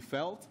 will be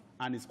felt,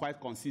 and is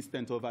quite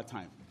consistent over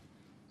time.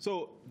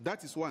 So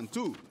that is one.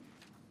 Two.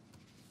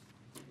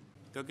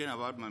 Talking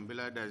about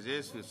Mambila, there's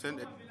yes, we send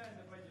it.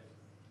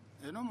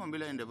 You know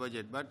Mambila in the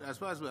budget, but as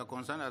far as we are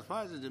concerned, as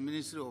far as the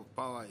Ministry of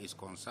Power is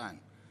concerned,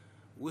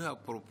 we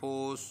have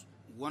proposed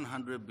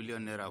 100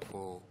 billion naira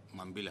for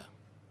Mambila.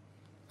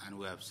 And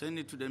we have sent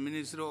it to the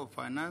Ministry of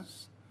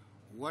Finance.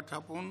 What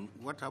happened,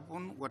 we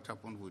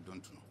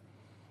don't know.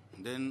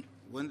 And then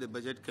when the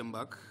budget came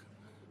back,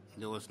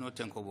 there was no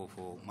takeover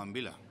for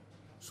Mambila.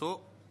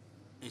 So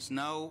it's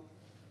now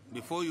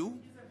before you.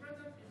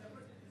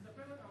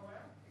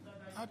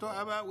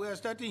 We are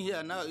starting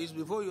here now. It's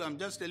before you. I'm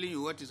just telling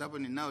you what is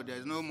happening now. There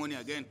is no money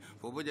again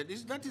for budget.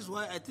 That is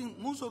why I think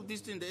most of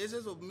these things, the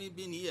essence of me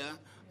being here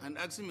and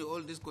asking me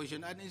all these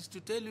questions, and is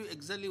to tell you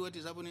exactly what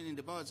is happening in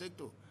the power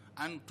sector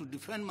and to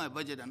defend my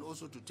budget and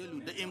also to tell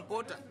you the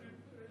important.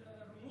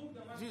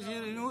 They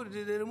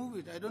remove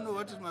it. I don't know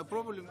what is my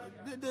problem.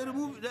 They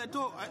remove it.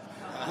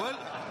 Well,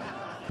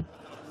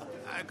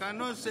 I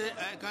cannot say.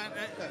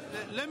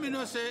 Let me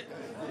not say.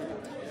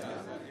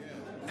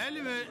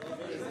 Anyway.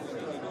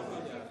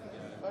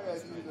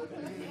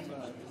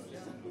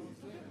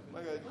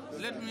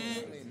 Let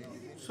me.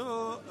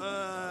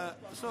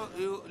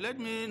 Let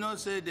me not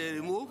say they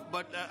remove,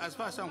 but as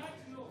far as I'm. You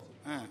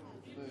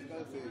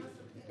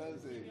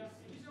can't say.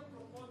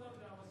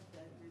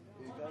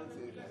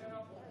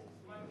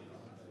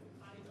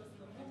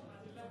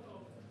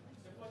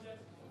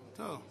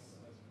 So,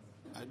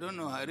 I don't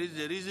know.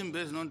 The reason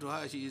based known to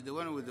her, she is the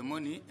one with the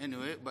money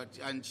anyway,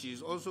 and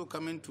she's also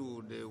coming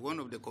to one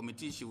of the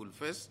committees she will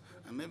face,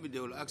 and maybe they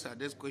will ask her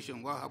this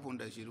question, what happened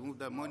that she removed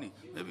that money?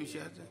 Maybe she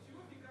has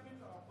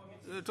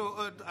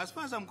as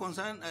far as I'm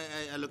concerned,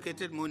 I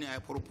allocated money. I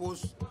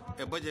proposed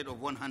a budget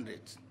of 100.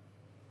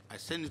 I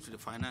sent it to the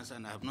finance,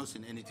 and I have not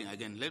seen anything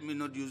again. Let me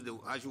not use the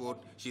harsh word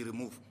she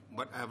removed,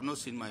 but I have not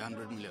seen my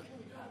 100 million.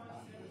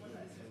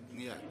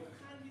 Yeah.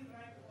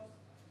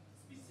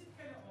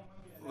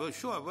 Well,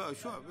 sure,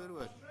 very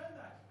well.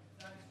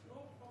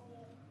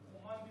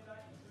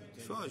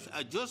 Sure,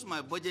 adjust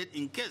my budget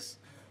in case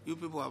You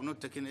people have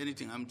not taken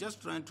anything. I'm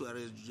just trying to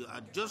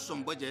adjust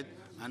some budget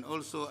and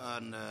also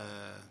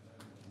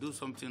do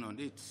something on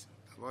it,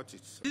 about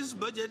it. This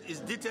budget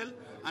is detailed,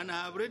 and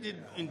I have read it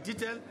in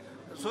detail.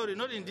 Sorry,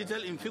 not in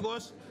detail, in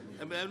figures.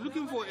 I'm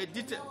looking for a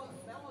detail.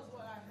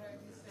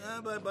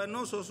 But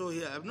no so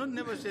here. I've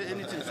never said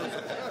anything so.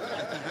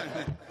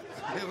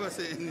 Never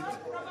say anything.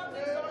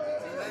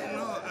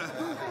 No.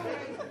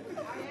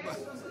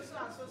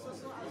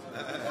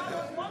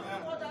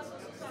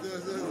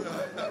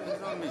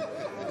 It's not me.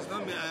 It's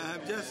not me. I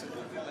have just.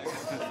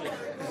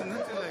 It's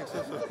nothing like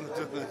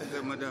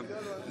so, madam.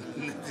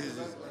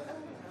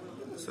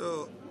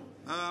 So,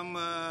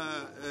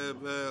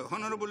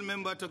 honorable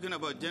member talking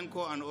about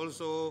GENCO and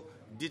also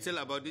detail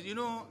about it. You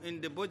know, in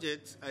the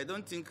budget, I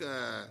don't think.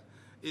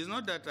 It's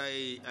not that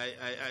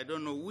I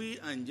don't know. We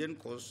and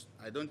GENCOs,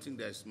 I don't think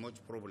there's much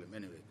problem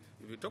anyway.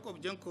 If you talk of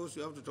GENCOs,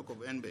 you have to talk of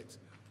NBET.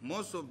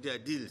 Most of their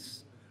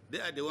deals, they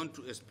are the ones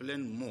to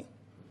explain more.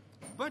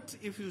 But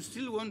if you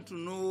still want to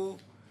know,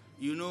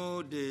 you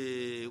know,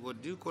 the,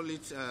 what do you call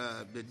it,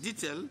 the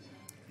detail,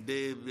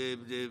 the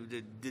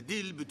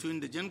deal between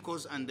the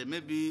GENCOs and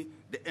maybe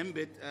the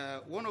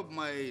NBET, one of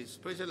my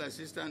special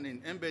assistants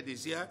in NBET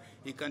is here.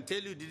 He can tell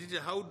you the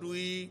detail. How do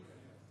we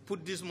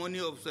put this money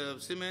of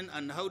cement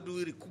and how do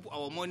we recoup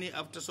our money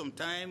after some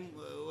time?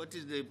 What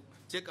is the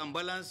check and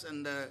balance?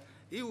 And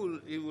he will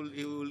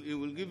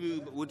give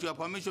you, with your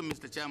permission,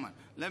 Mr. Chairman.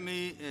 Let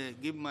me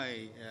give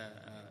my.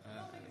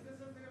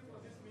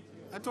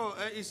 At all,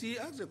 you see,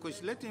 ask the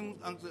question. Let him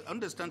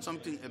understand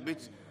something a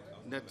bit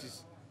that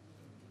is.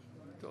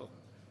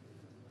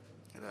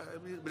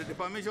 With the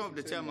permission of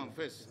the chairman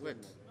first. Wait.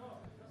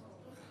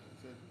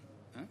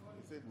 Huh?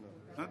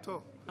 Not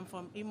all. I'm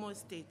from Imo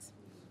State.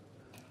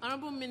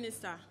 Honorable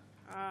Minister,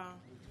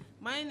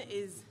 mine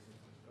is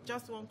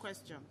just one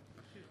question.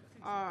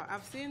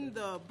 I've seen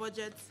the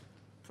budget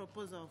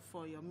proposal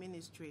for your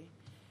ministry,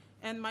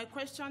 and my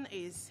question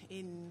is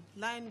in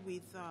line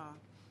with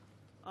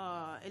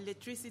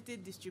electricity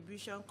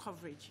distribution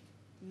coverage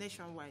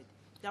nationwide.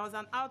 There was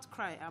an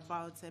outcry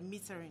about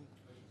metering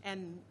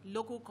and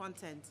local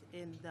content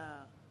in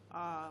the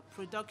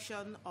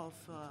production of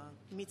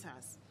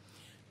meters.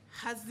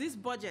 Has this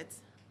budget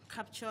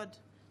captured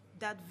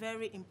that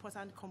very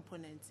important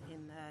component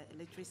in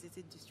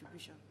electricity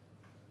distribution?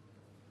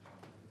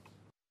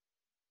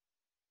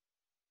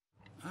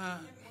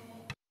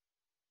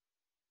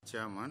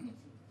 Chairman,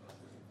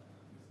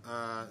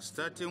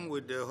 starting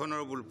with the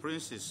Honorable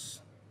Princess,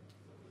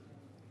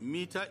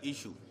 meter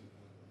issue.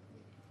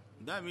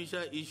 That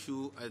meter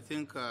issue, I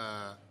think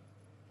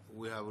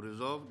we have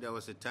resolved. There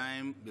was a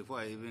time before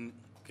I even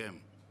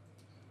came.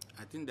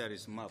 I think there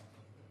is map.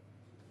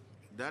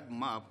 That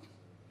map,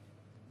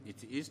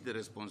 it is the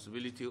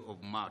responsibility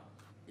of MAP.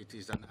 It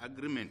is an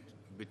agreement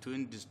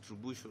between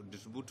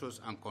distributors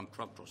and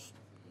contractors.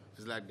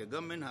 It's like the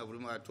government have,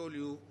 I told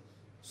you,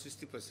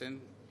 60%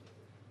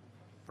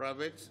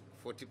 private,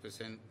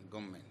 40%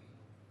 government.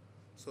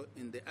 So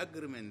in the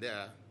agreement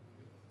there,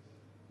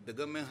 the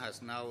government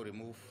has now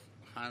removed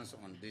hands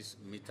on this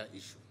meter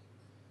issue.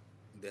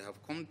 They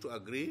have come to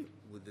agree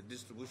with the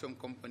distribution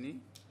company.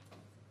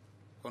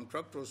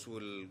 Contractors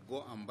will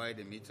go and buy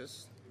the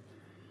meters,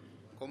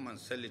 come and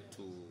sell it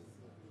to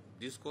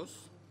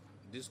Discos.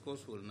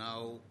 Discos will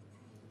now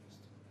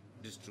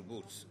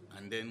distribute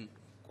and then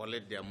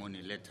collect their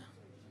money later.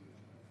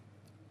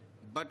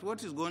 But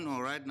what is going on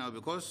right now,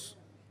 because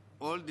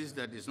all this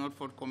that is not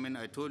forthcoming,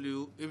 I told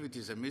you, if it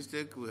is a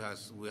mistake, we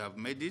have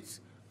made it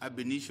ab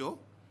initio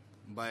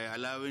by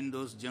allowing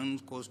those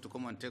GENCOs to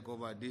come and take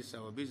over this,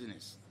 our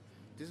business.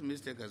 This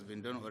mistake has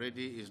been done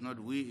already. It's not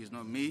we, it's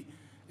not me.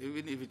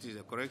 Even if it is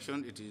a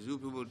correction, it is you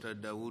people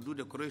that will do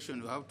the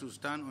correction. You have to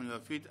stand on your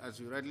feet, as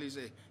you rightly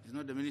say. It's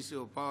not the Ministry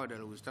of Power that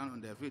will stand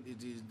on their feet.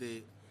 It is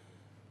the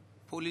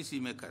policy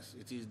makers.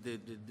 It is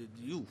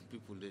you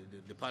people,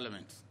 the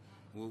Parliament,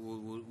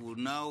 will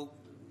now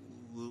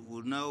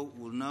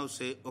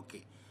say,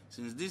 okay,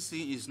 since this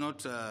thing is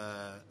not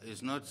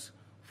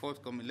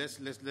forthcoming, let's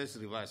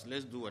reverse.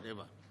 Let's do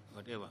whatever.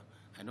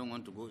 I don't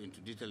want to go into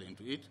detail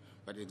into it,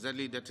 but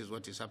exactly that is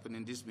what is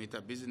happening. This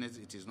meter business,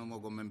 it is no more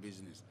government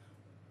business.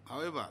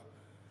 However,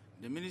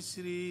 the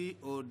ministry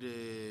or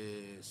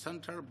the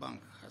central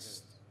bank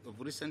has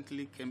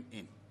recently came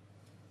in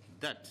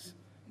that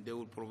they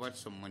will provide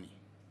some money.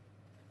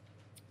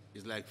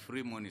 It's like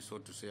free money, so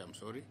to say, I'm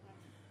sorry.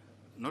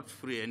 Not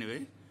free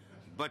anyway,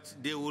 but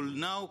they will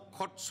now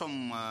cut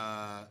some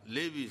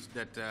levies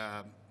that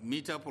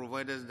meter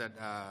providers that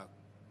are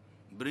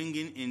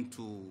bringing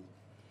into,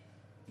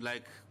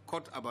 like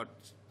cut about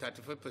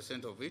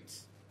 35% of it,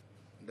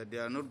 that they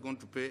are not going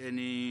to pay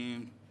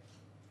any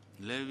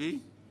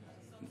levy,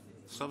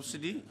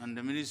 subsidy, and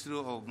the Ministry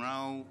of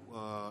now,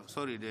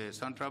 the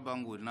Central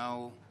Bank will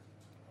now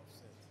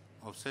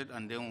offset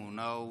and then will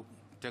now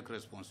take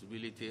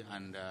responsibility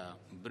and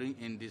bring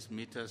in these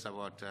meters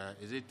about,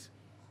 is it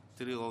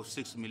 3 or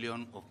 6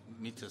 million of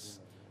meters,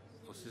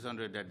 or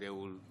 600 that they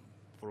will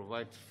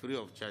provide free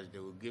of charge, they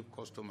will give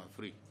customer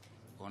free,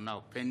 or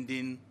now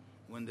pending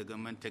when the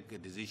government take a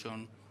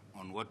decision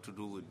on what to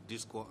do with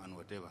DISCO and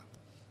whatever.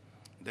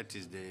 That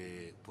is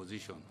the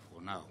position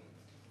for now.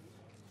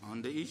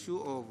 On the issue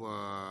of,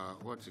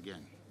 what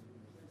again?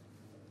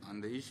 On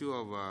the issue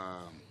of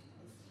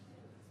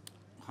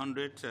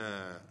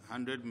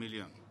 100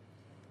 million.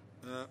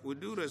 With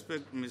due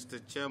respect, Mr.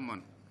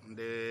 Chairman,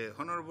 the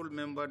honorable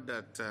member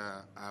that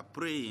are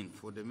praying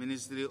for the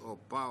Ministry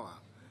of Power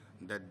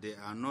that they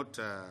are not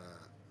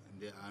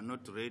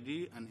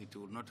ready and it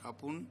will not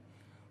happen.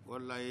 Well,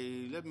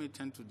 let me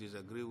tend to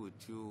disagree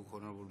with you,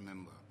 honorable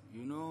member.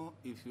 You know,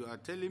 if you are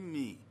telling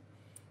me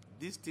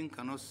this thing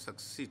cannot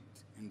succeed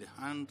in the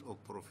hand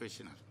of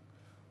professionals,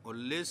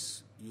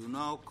 unless you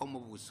now come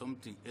up with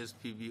something,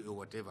 SPV or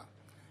whatever,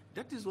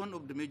 that is one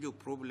of the major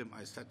problems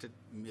I started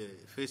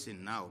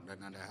facing now,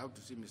 and I have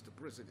to see Mr.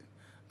 President.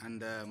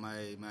 And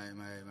my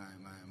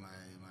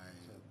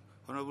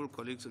honorable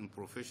colleagues and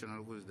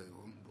professional, who is the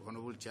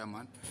honorable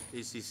chairman,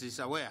 is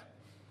aware.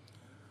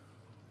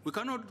 We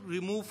cannot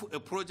remove a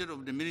project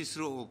of the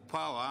Ministry of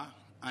Power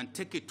and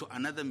take it to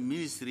another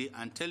ministry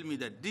and tell me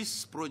that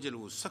this project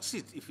will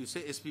succeed if you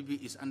say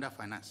SPB is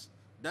underfinanced.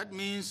 That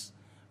means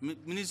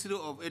Ministry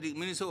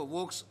of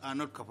Works are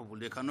not capable.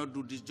 They cannot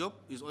do this job.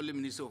 It's only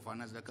Ministry of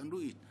Finance that can do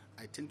it.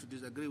 I tend to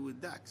disagree with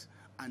that.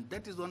 And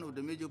that is one of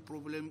the major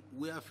problems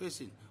we are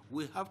facing.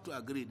 We have to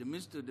agree. The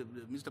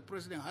Mr.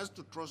 President has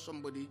to trust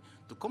somebody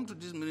to come to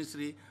this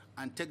ministry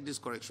and take this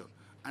correction.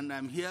 And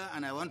I'm here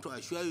and I want to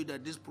assure you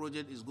that this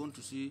project is going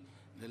to see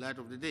the light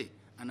of the day.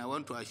 And I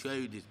want to assure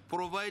you this,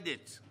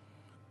 provided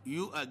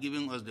you are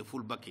giving us the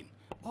full backing.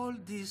 All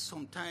this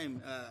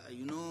sometime,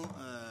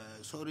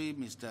 sorry,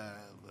 Mr.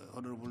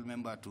 Honorable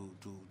Member,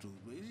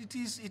 it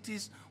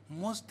is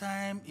most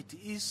time, it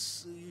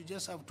is, you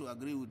just have to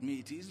agree with me,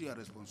 it is your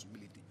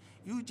responsibility.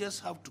 You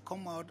just have to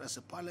come out as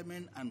a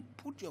parliament and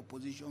put your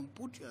position,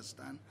 put your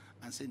stand,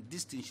 and say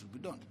this thing should be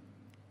done.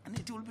 And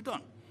it will be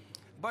done.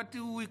 But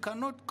we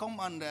cannot come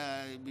and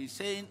be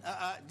saying,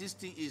 this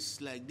thing is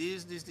like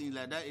this thing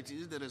like that. It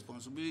is the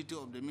responsibility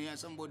of the mayor.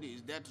 Somebody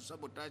is there to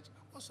sabotage.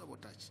 What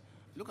sabotage?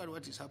 Look at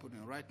what is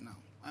happening right now.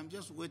 I'm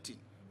just waiting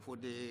for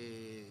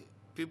the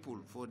people,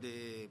 for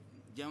the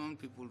German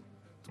people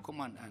to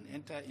come and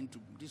enter into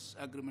this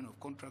agreement of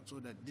contract so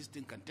that this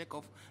thing can take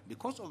off.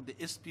 Because of the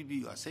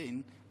SPB, you are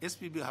saying,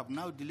 SPB have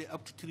now delayed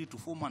up to 3 to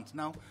 4 months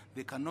now.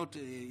 They cannot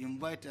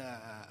invite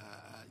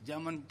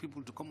German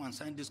people to come and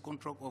sign this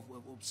contract of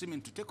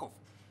Siemens to take off.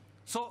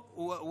 So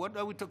what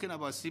are we talking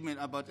about Siemens,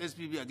 about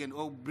SPB again,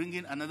 or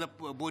bringing another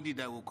body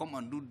that will come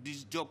and do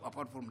this job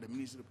apart from the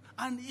Ministry?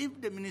 And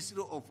if the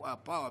Ministry of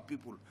Power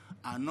people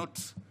are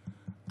not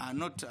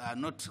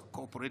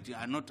cooperating,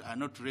 are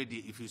not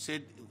ready, if you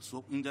said,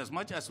 so in as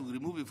much as we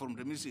remove it from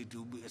the ministry, it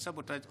will be a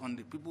sabotage on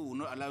the people who will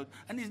not allow it.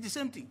 And it's the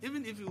same thing.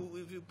 Even if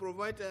you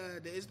provide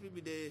the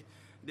SPB,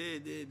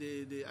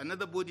 the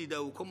another body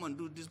that will come and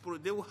do this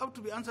project, they will have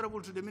to be answerable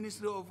to the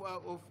Ministry of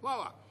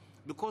Power.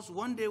 Because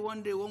one day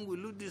when we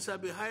lose this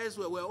highest,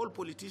 we're all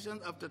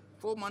politicians after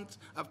 4 months,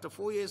 after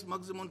 4 years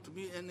maximum to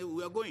be, and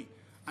we are going.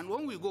 And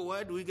when we go,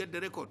 where do we get the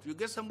record? You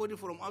get somebody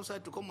from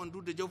outside to come and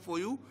do the job for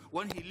you.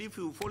 When he leaves,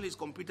 he will follow his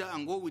computer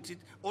and go with it.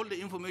 All the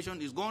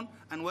information is gone.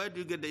 And where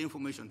do you get the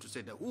information to say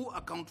that? Who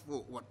accounts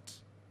for what?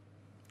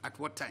 At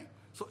what time?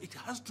 So it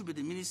has to be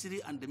the ministry,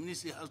 and the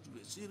ministry has to be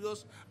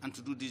serious and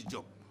to do this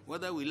job,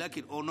 whether we like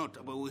it or not.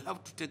 But we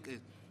have to take a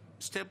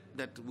step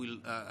that will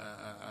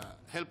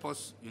help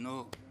us,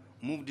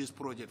 move this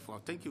project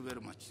forward. Thank you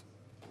very much.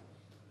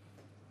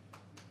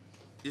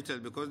 Detail,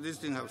 because this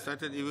thing have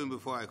started even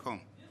before I come.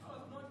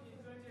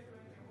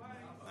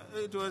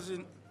 It was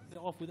in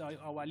off with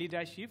our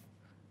leadership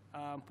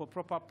for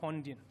proper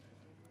funding.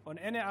 On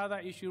any other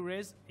issue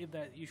raised,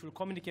 you should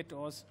communicate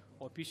to us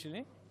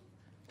officially.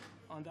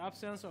 On the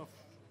absence of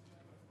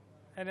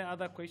any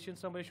other question,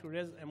 somebody should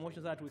raise a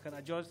motion that we can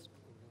adjust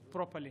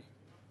properly.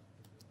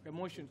 A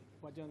motion.